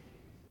fact,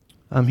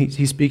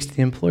 he speaks to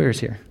the employers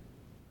here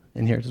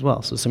and here as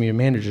well. So some of your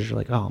managers are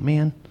like, oh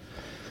man,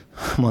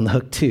 I'm on the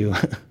hook too.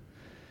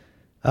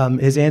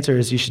 His answer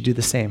is you should do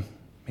the same,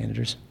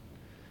 managers.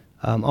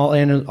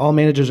 All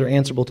managers are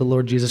answerable to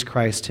Lord Jesus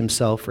Christ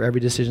himself for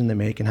every decision they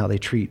make and how they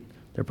treat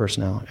their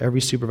personnel.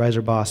 Every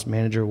supervisor, boss,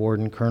 manager,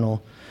 warden,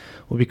 colonel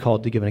will be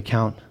called to give an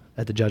account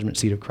at the judgment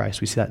seat of Christ.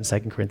 We see that in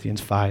 2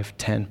 Corinthians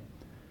 5:10.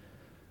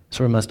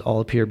 So we must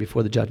all appear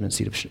before the judgment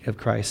seat of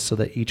Christ so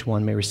that each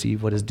one may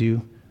receive what is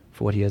due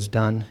for what he has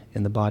done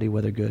in the body,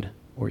 whether good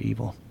or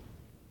evil.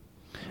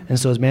 And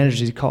so as managers,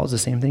 he calls the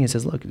same thing. He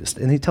says, look,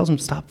 and he tells them,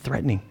 stop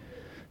threatening.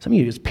 Some of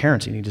you as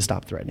parents, you need to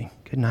stop threatening.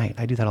 Good night.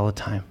 I do that all the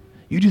time.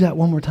 You do that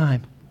one more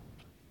time.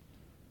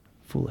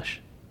 Foolish.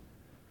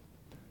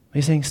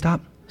 He's saying,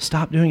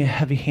 stop doing a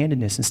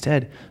heavy-handedness.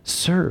 Instead,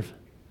 serve.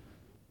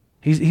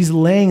 He's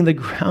laying the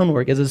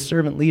groundwork as a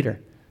servant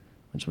leader,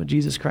 which is what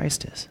Jesus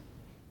Christ is.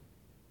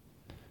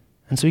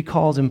 And so he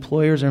calls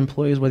employers or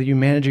employees, whether you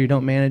manage or you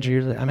don't manage, or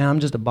you're like, I'm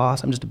just a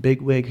boss, I'm just a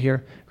big wig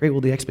here. Great,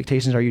 well, the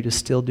expectations are you to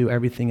still do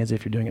everything as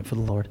if you're doing it for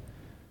the Lord.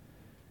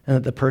 And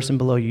that the person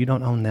below you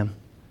don't own them.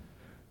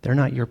 They're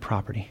not your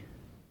property.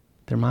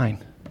 They're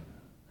mine.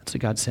 That's what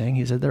God's saying.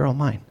 He said, they're all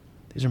mine.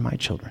 These are my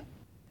children.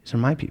 These are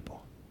my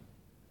people.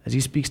 As he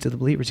speaks to the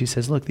believers, he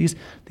says, look, these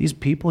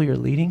people you're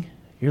leading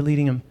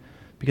them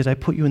because I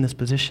put you in this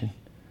position.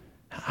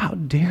 How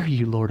dare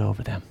you lord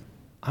over them?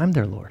 I'm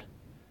their Lord.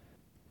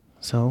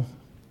 So,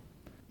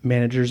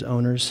 managers,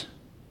 owners,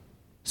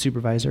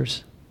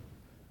 supervisors,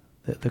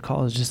 the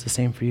call is just the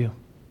same for you.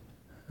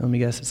 Let me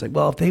guess, it's like,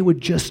 well, if they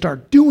would just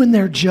start doing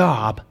their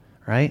job,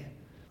 right?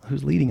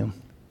 Who's leading them?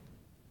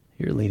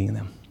 You're leading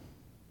them.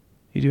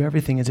 You do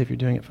everything as if you're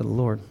doing it for the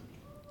Lord.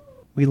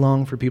 We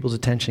long for people's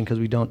attention because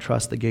we don't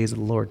trust the gaze of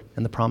the Lord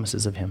and the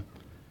promises of him.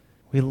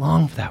 We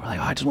long for that. We're like,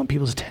 I just want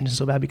people's attention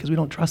so bad because we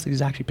don't trust that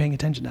he's actually paying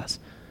attention to us.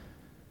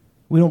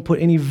 We don't put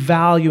any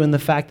value in the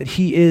fact that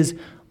he is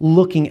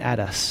looking at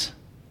us.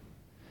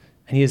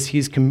 And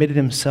he's committed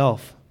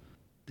himself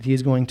that he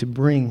is going to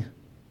bring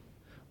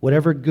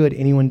whatever good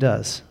anyone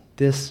does,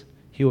 this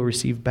he will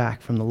receive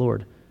back from the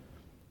Lord,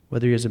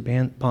 whether he is a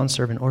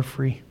bondservant or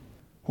free.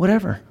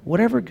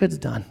 Whatever good's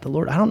done, the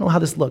Lord, I don't know how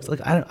this looks.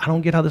 Like, I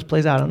don't get how this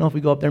plays out. I don't know if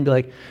we go up there and be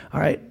like, all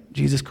right,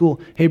 Jesus, cool.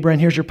 Hey, Bren,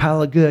 here's your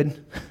pile of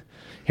good.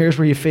 Here's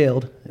where you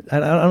failed. I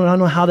don't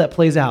know how that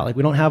plays out. Like,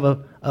 we don't have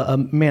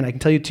man, I can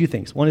tell you two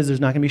things. One is there's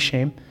not going to be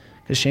shame,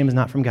 because shame is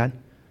not from God.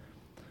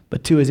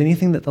 But two is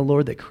anything that the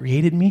Lord that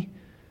created me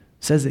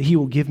says that he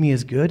will give me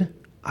as good,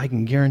 I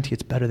can guarantee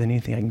it's better than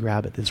anything I can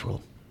grab at this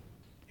world.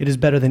 It is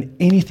better than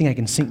anything I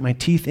can sink my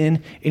teeth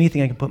in,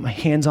 anything I can put my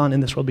hands on in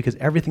this world, because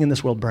everything in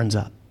this world burns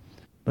up.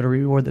 But a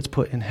reward that's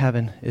put in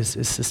heaven is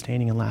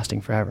sustaining and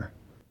lasting forever.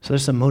 So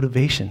there's some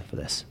motivation for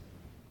this.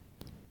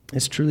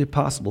 It's truly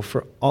possible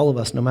for all of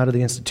us, no matter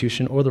the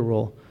institution or the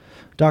role,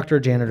 doctor or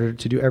janitor,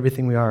 to do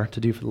everything we are to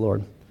do for the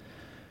Lord.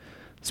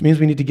 This means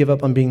we need to give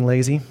up on being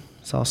lazy.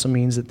 This also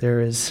means that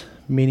there is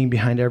meaning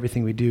behind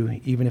everything we do,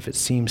 even if it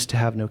seems to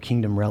have no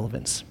kingdom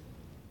relevance.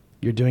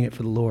 You're doing it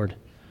for the Lord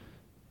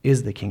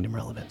is the kingdom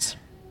relevance.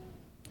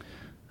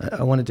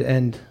 I wanted to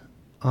end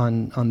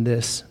on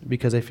this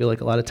because I feel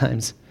like a lot of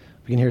times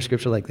we can hear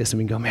scripture like this and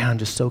we can go, man, I'm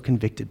just so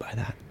convicted by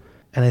that.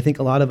 And I think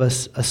a lot of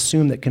us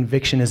assume that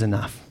conviction is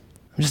enough.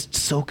 I'm just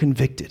so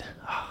convicted.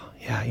 Oh,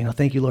 yeah,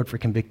 thank you, Lord, for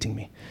convicting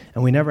me.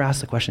 And we never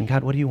ask the question,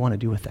 God, what do you want to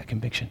do with that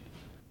conviction?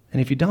 And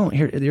if you don't,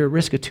 you're at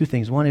risk of two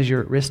things. One is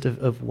you're at risk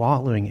of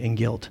wallowing in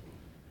guilt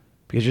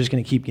because you're just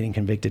going to keep getting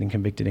convicted and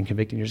convicted and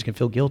convicted. And you're just going to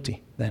feel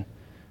guilty then.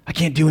 I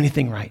can't do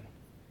anything right.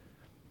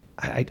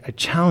 I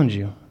challenge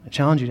you. I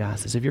challenge you to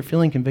ask this. If you're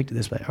feeling convicted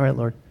this way, all right,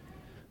 Lord,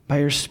 by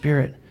your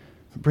Spirit,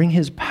 bring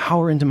his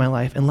power into my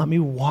life and let me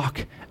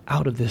walk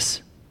out of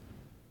this.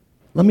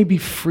 Let me be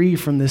free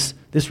from this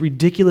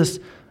ridiculous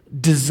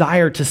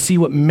desire to see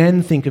what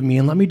men think of me,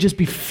 and let me just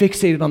be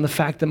fixated on the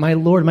fact that my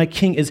Lord, my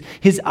King,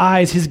 his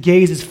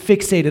gaze is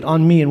fixated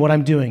on me and what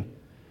I'm doing.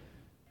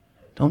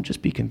 Don't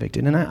just be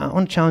convicted. And I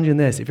want to challenge you in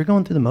this. If you're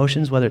going through the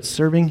motions, whether it's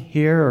serving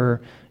here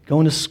or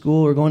going to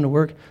school or going to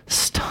work,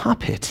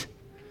 stop it.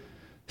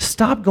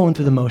 Stop going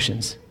through the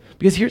motions.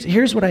 Because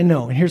here's what I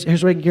know, and here's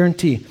what I can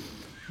guarantee.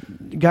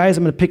 Guys,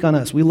 I'm going to pick on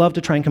us. We love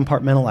to try and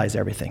compartmentalize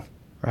everything,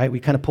 right? We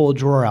kind of pull a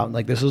drawer out,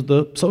 like this is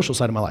the social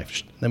side of my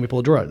life. Then we pull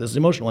a drawer out. This is the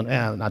emotional one.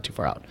 Not too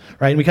far out,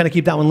 right? And we kind of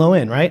keep that one low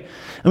in, right?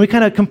 And we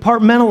kind of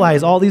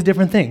compartmentalize all these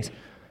different things.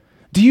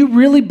 Do you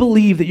really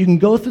believe that you can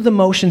go through the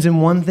motions in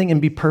one thing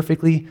and be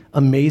perfectly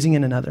amazing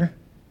in another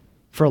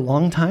for a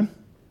long time?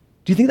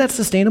 Do you think that's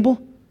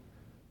sustainable?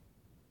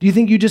 Do you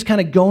think you just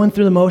kind of going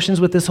through the motions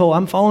with this whole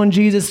I'm following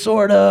Jesus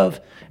sort of,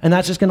 and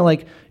that's just going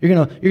to you're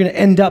going to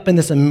end up in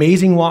this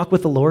amazing walk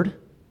with the Lord?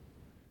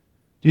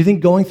 Do you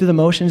think going through the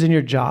motions in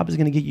your job is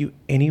going to get you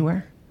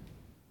anywhere?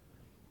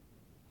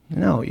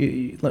 No.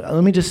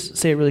 Let me just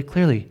say it really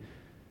clearly.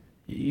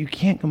 You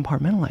can't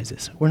compartmentalize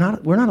this. We're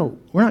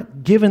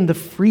not given the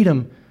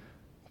freedom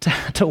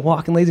to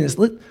walk in laziness.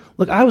 Look,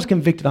 I was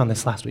convicted on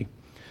this last week.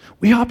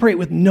 We operate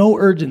with no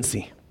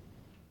urgency.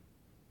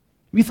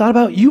 We thought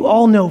about, you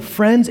all know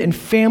friends and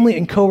family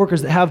and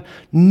coworkers that have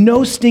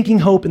no stinking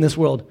hope in this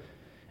world,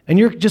 and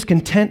you're just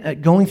content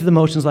at going through the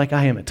motions like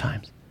I am at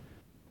times.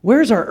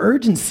 Where's our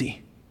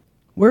urgency?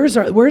 Where's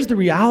the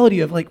reality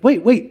of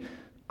wait,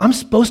 I'm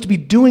supposed to be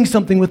doing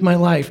something with my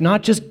life,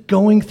 not just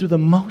going through the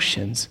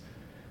motions,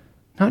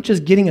 not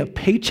just getting a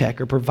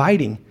paycheck or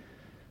providing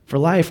for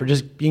life or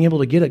just being able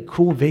to get a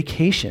cool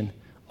vacation.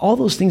 All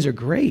those things are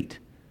great,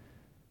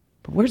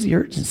 but where's the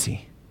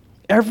urgency?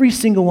 Every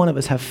single one of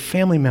us have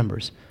family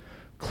members,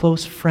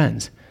 close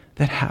friends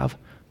that have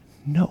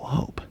no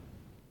hope.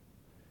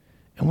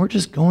 And we're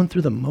just going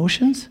through the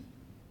motions?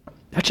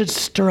 That should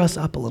stir us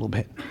up a little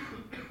bit.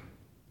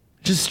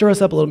 Just stir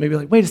us up a little, maybe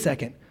wait a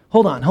second.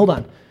 Hold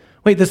on.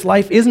 Wait, this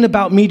life isn't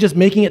about me just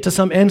making it to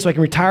some end so I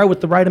can retire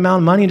with the right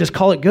amount of money and just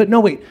call it good.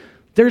 No, wait.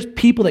 There's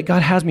people that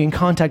God has me in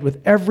contact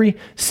with every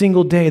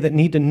single day that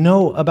need to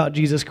know about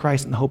Jesus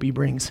Christ and the hope he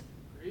brings.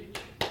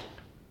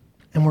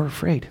 And we're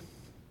afraid.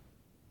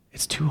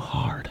 It's too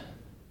hard.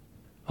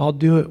 I'll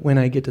do it when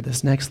I get to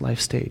this next life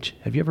stage.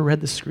 Have you ever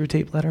read the Screw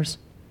Tape Letters?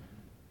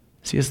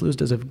 C.S. Lewis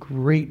does a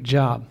great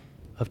job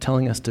of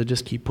telling us to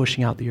just keep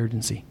pushing out the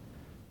urgency.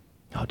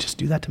 Oh, just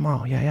do that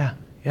tomorrow. Yeah.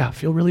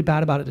 Feel really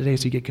bad about it today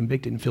so you get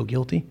convicted and feel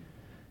guilty.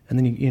 And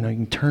then you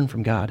can turn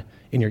from God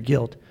in your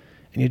guilt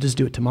and you just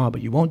do it tomorrow,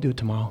 but you won't do it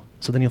tomorrow.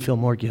 So then you'll feel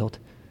more guilt.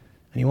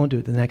 And you won't do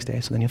it the next day,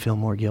 so then you'll feel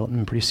more guilt.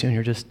 And pretty soon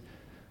you're just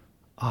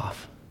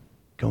off,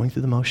 going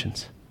through the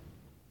motions.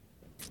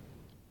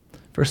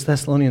 1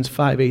 Thessalonians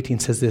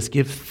 5:18 says this,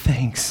 give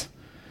thanks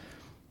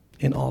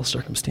in all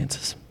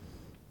circumstances.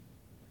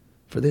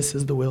 For this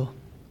is the will.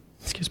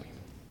 Excuse me.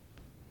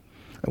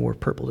 I wore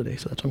purple today,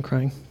 so that's why I'm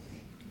crying.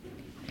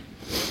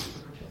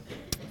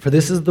 For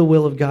this is the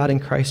will of God in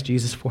Christ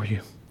Jesus for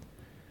you.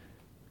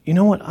 You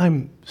know what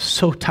I'm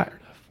so tired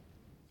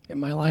of in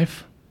my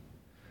life?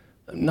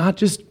 Not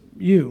just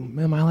you,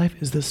 in my life,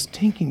 is the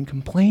stinking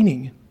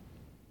complaining.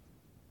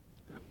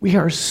 We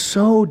are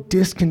so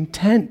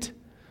discontent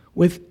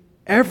with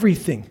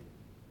everything.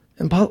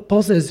 And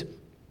Paul says,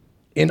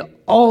 in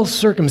all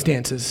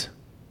circumstances,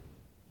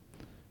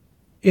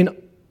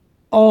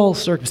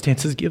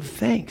 give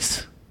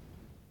thanks.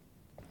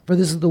 For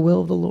this is the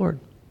will of the Lord,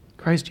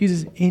 Christ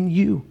Jesus in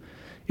you.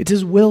 It's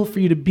his will for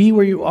you to be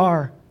where you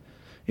are.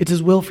 It's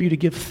his will for you to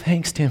give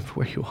thanks to him for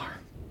where you are.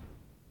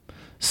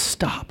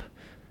 Stop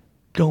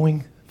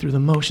going through the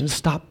motions.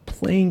 Stop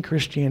playing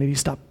Christianity.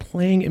 Stop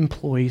playing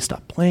employee.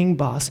 Stop playing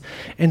boss.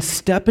 And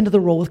step into the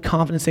role with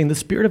confidence, saying, the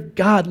Spirit of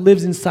God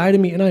lives inside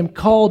of me, and I am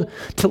called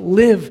to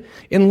live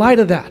in light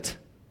of that.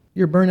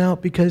 You're burnt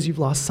out because you've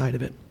lost sight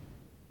of it.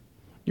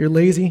 You're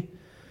lazy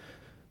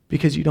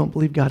because you don't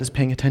believe God is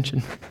paying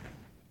attention.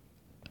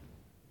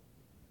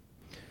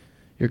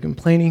 You're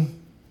complaining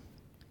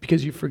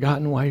because you've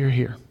forgotten why you're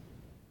here.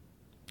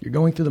 You're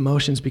going through the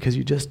motions because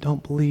you just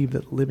don't believe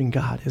that the living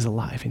God is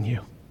alive in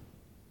you.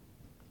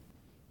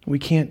 We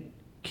can't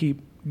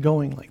keep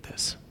going like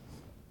this.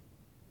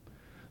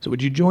 So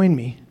would you join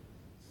me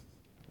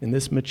in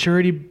this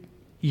maturity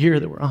year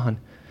that we're on?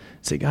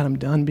 Say, God, I'm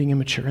done being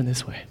immature in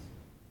this way.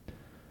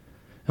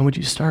 And would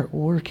you start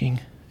working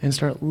and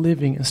start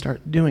living and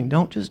start doing?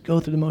 Don't just go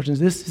through the motions.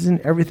 This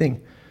isn't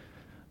everything.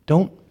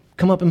 Don't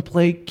come up and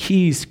play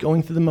keys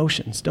going through the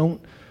motions.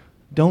 Don't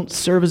Don't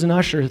serve as an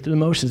usher through the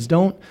motions.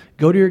 Don't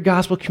go to your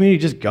gospel community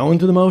just going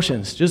through the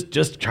motions,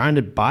 just trying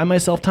to buy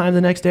myself time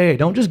the next day.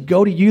 Don't just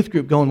go to youth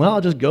group going, well,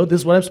 I'll just go,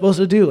 this is what I'm supposed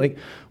to do. Like,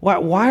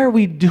 why are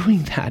we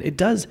doing that? It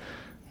does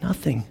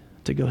nothing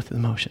to go through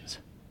the motions.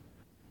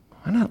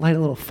 Why not light a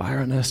little fire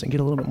on us and get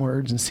a little bit more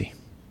urgency?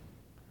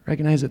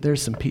 Recognize that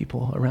there's some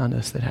people around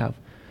us that have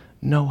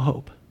no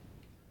hope.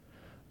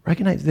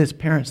 Recognize this,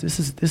 parents, this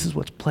is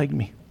what's plagued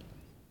me.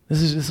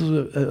 This is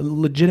a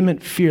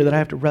legitimate fear that I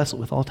have to wrestle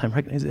with all the time.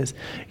 Recognize this.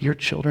 Your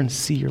children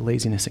see your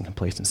laziness and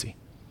complacency.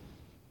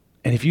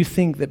 And if you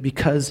think that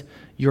because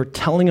you're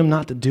telling them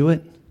not to do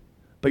it,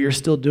 but you're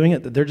still doing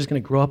it, that they're just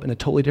going to grow up in a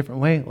totally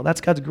different way, well,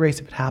 that's God's grace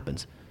if it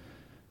happens.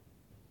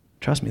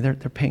 Trust me, they're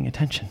paying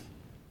attention.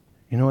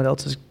 You know what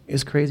else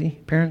is crazy?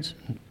 Parents,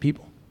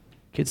 people,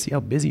 kids see how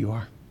busy you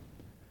are.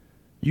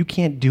 You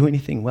can't do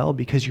anything well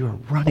because you are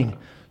running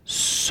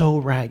so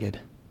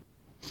ragged.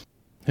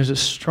 There's a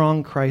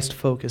strong Christ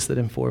focus that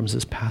informs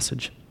this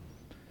passage.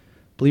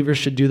 Believers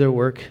should do their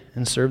work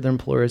and serve their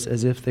employers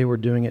as if they were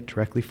doing it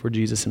directly for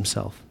Jesus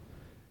himself.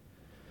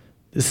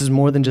 This is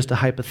more than just a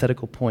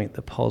hypothetical point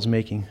that Paul's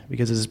making,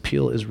 because his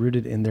appeal is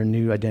rooted in their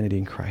new identity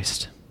in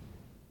Christ.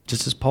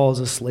 Just as Paul is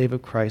a slave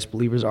of Christ,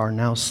 believers are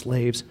now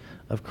slaves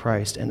of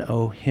Christ and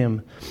owe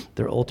him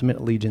their ultimate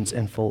allegiance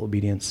and full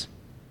obedience.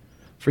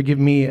 Forgive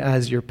me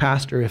as your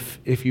pastor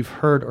if you've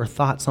heard or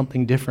thought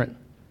something different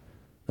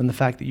than the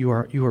fact that you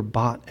are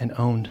bought and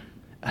owned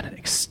at an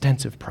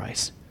extensive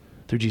price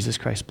through Jesus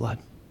Christ's blood.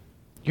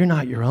 You're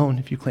not your own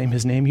if you claim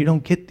his name. You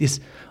don't get this,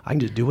 I can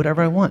just do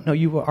whatever I want. No,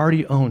 you were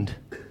already owned.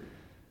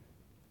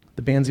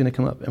 The band's going to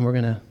come up and we're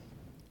going to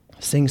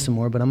sing some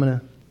more, but I'm going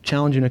to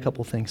challenge you in a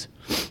couple things.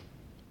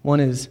 One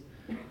is,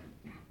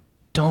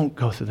 don't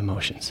go through the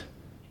motions.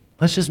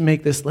 Let's just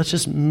make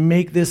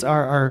this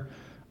our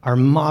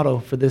motto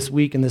for this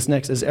week and this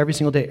next is every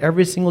single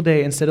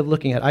day, instead of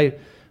looking at, I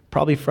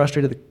probably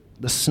frustrated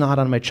the snot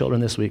out of my children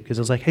this week because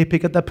I was like, hey,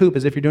 pick up that poop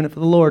as if you're doing it for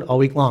the Lord all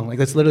week long. Like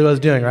that's literally what I was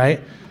doing, right?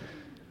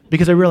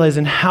 Because I realized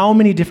in how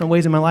many different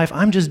ways in my life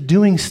I'm just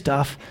doing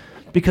stuff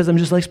because I'm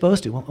just like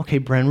supposed to. Well, okay,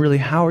 Bren, really,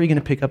 how are you going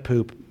to pick up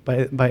poop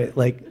by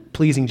like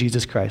pleasing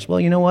Jesus Christ? Well,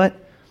 you know what?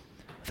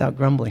 Without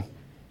grumbling.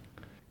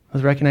 I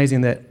was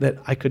recognizing that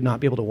I could not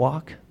be able to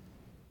walk.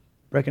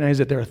 Recognize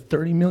that there are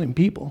 30 million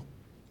people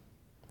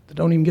that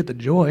don't even get the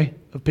joy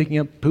of picking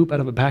up poop out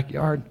of a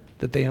backyard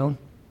that they own.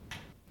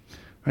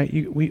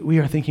 Right? We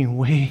are thinking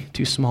way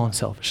too small and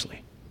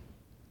selfishly.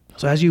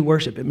 So as you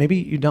worship it, maybe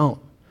you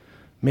don't.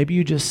 Maybe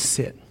you just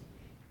sit.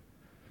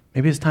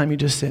 Maybe it's time you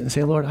just sit and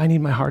say, Lord, I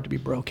need my heart to be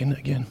broken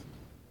again.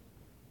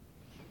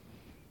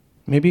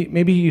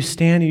 Maybe you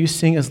stand and you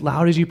sing as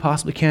loud as you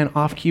possibly can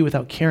off key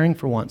without caring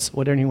for once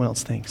what anyone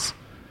else thinks.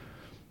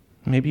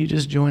 Maybe you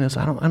just join us.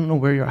 I don't know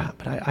where you're at,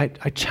 but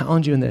I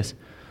challenge you in this.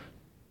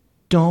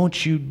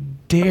 Don't you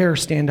dare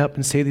stand up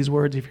and say these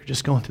words if you're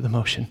just going through the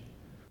motion.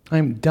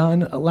 I'm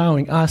done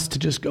allowing us to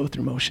just go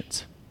through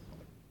motions.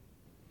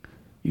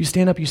 You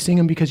stand up, you sing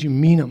them because you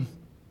mean them,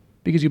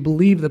 because you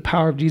believe the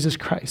power of Jesus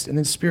Christ, and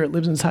then Spirit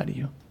lives inside of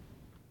you.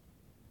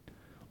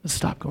 Let's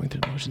stop going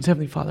through the motions.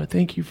 Heavenly Father,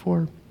 thank you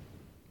for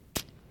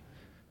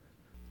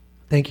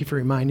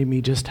reminding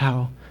me just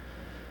how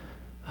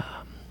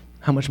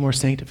much more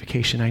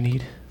sanctification I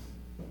need.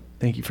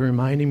 Thank you for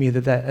reminding me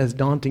that as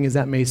daunting as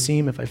that may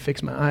seem, if I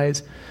fix my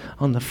eyes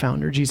on the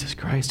founder, Jesus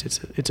Christ,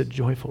 it's a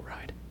joyful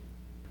ride.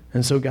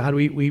 And so, God,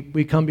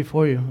 we come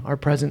before you. Our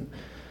present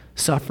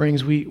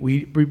sufferings,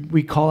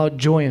 we call out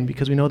joy in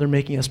because we know they're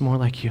making us more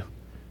like you.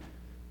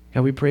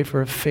 God, we pray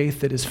for a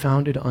faith that is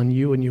founded on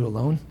you and you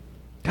alone.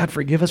 God,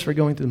 forgive us for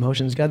going through the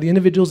motions. God, the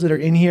individuals that are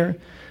in here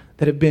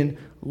that have been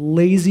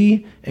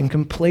lazy and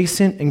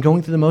complacent and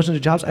going through the motions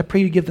of jobs, I pray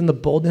you give them the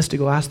boldness to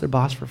go ask their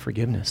boss for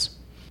forgiveness.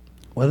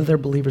 Whether they're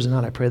believers or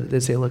not, I pray that they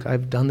say, look,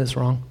 I've done this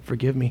wrong.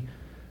 Forgive me.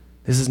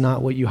 This is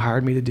not what you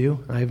hired me to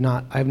do. I have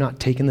not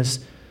taken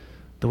this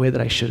the way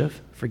that I should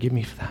have. Forgive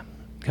me for that.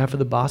 God, for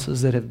the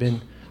bosses that have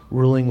been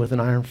ruling with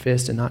an iron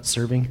fist and not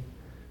serving,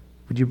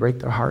 would you break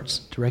their hearts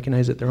to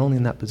recognize that they're only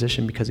in that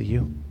position because of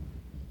you?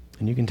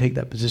 And you can take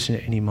that position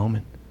at any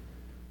moment.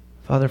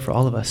 Father, for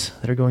all of us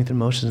that are going through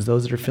motions,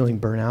 those that are feeling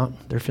burnout,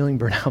 they're feeling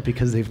burnout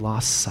because they've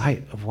lost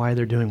sight of why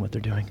they're doing what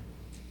they're doing.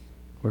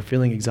 We're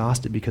feeling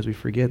exhausted because we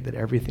forget that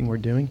everything we're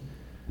doing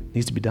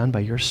needs to be done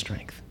by your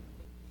strength.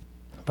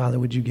 Father,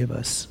 would you give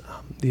us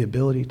the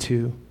ability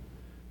to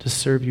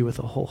serve you with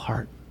a whole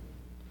heart?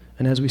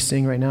 And as we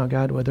sing right now,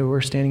 God, whether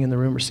we're standing in the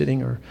room or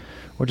sitting or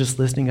just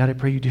listening, God, I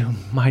pray you do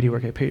mighty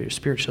work. I pray your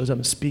Spirit shows up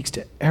and speaks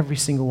to every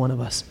single one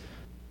of us.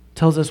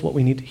 Tells us what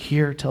we need to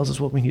hear, tells us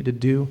what we need to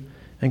do.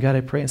 And God,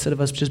 I pray instead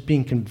of us just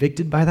being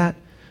convicted by that,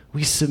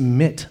 we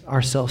submit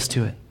ourselves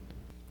to it.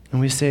 And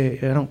we say,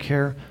 I don't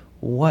care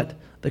what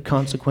the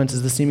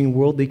consequences, the seeming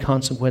worldly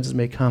consequences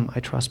may come.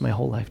 I trust my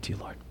whole life to you,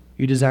 Lord.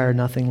 You desire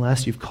nothing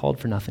less. You've called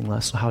for nothing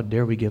less. So how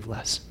dare we give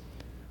less?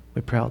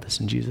 We pray all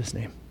this in Jesus'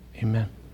 name. Amen.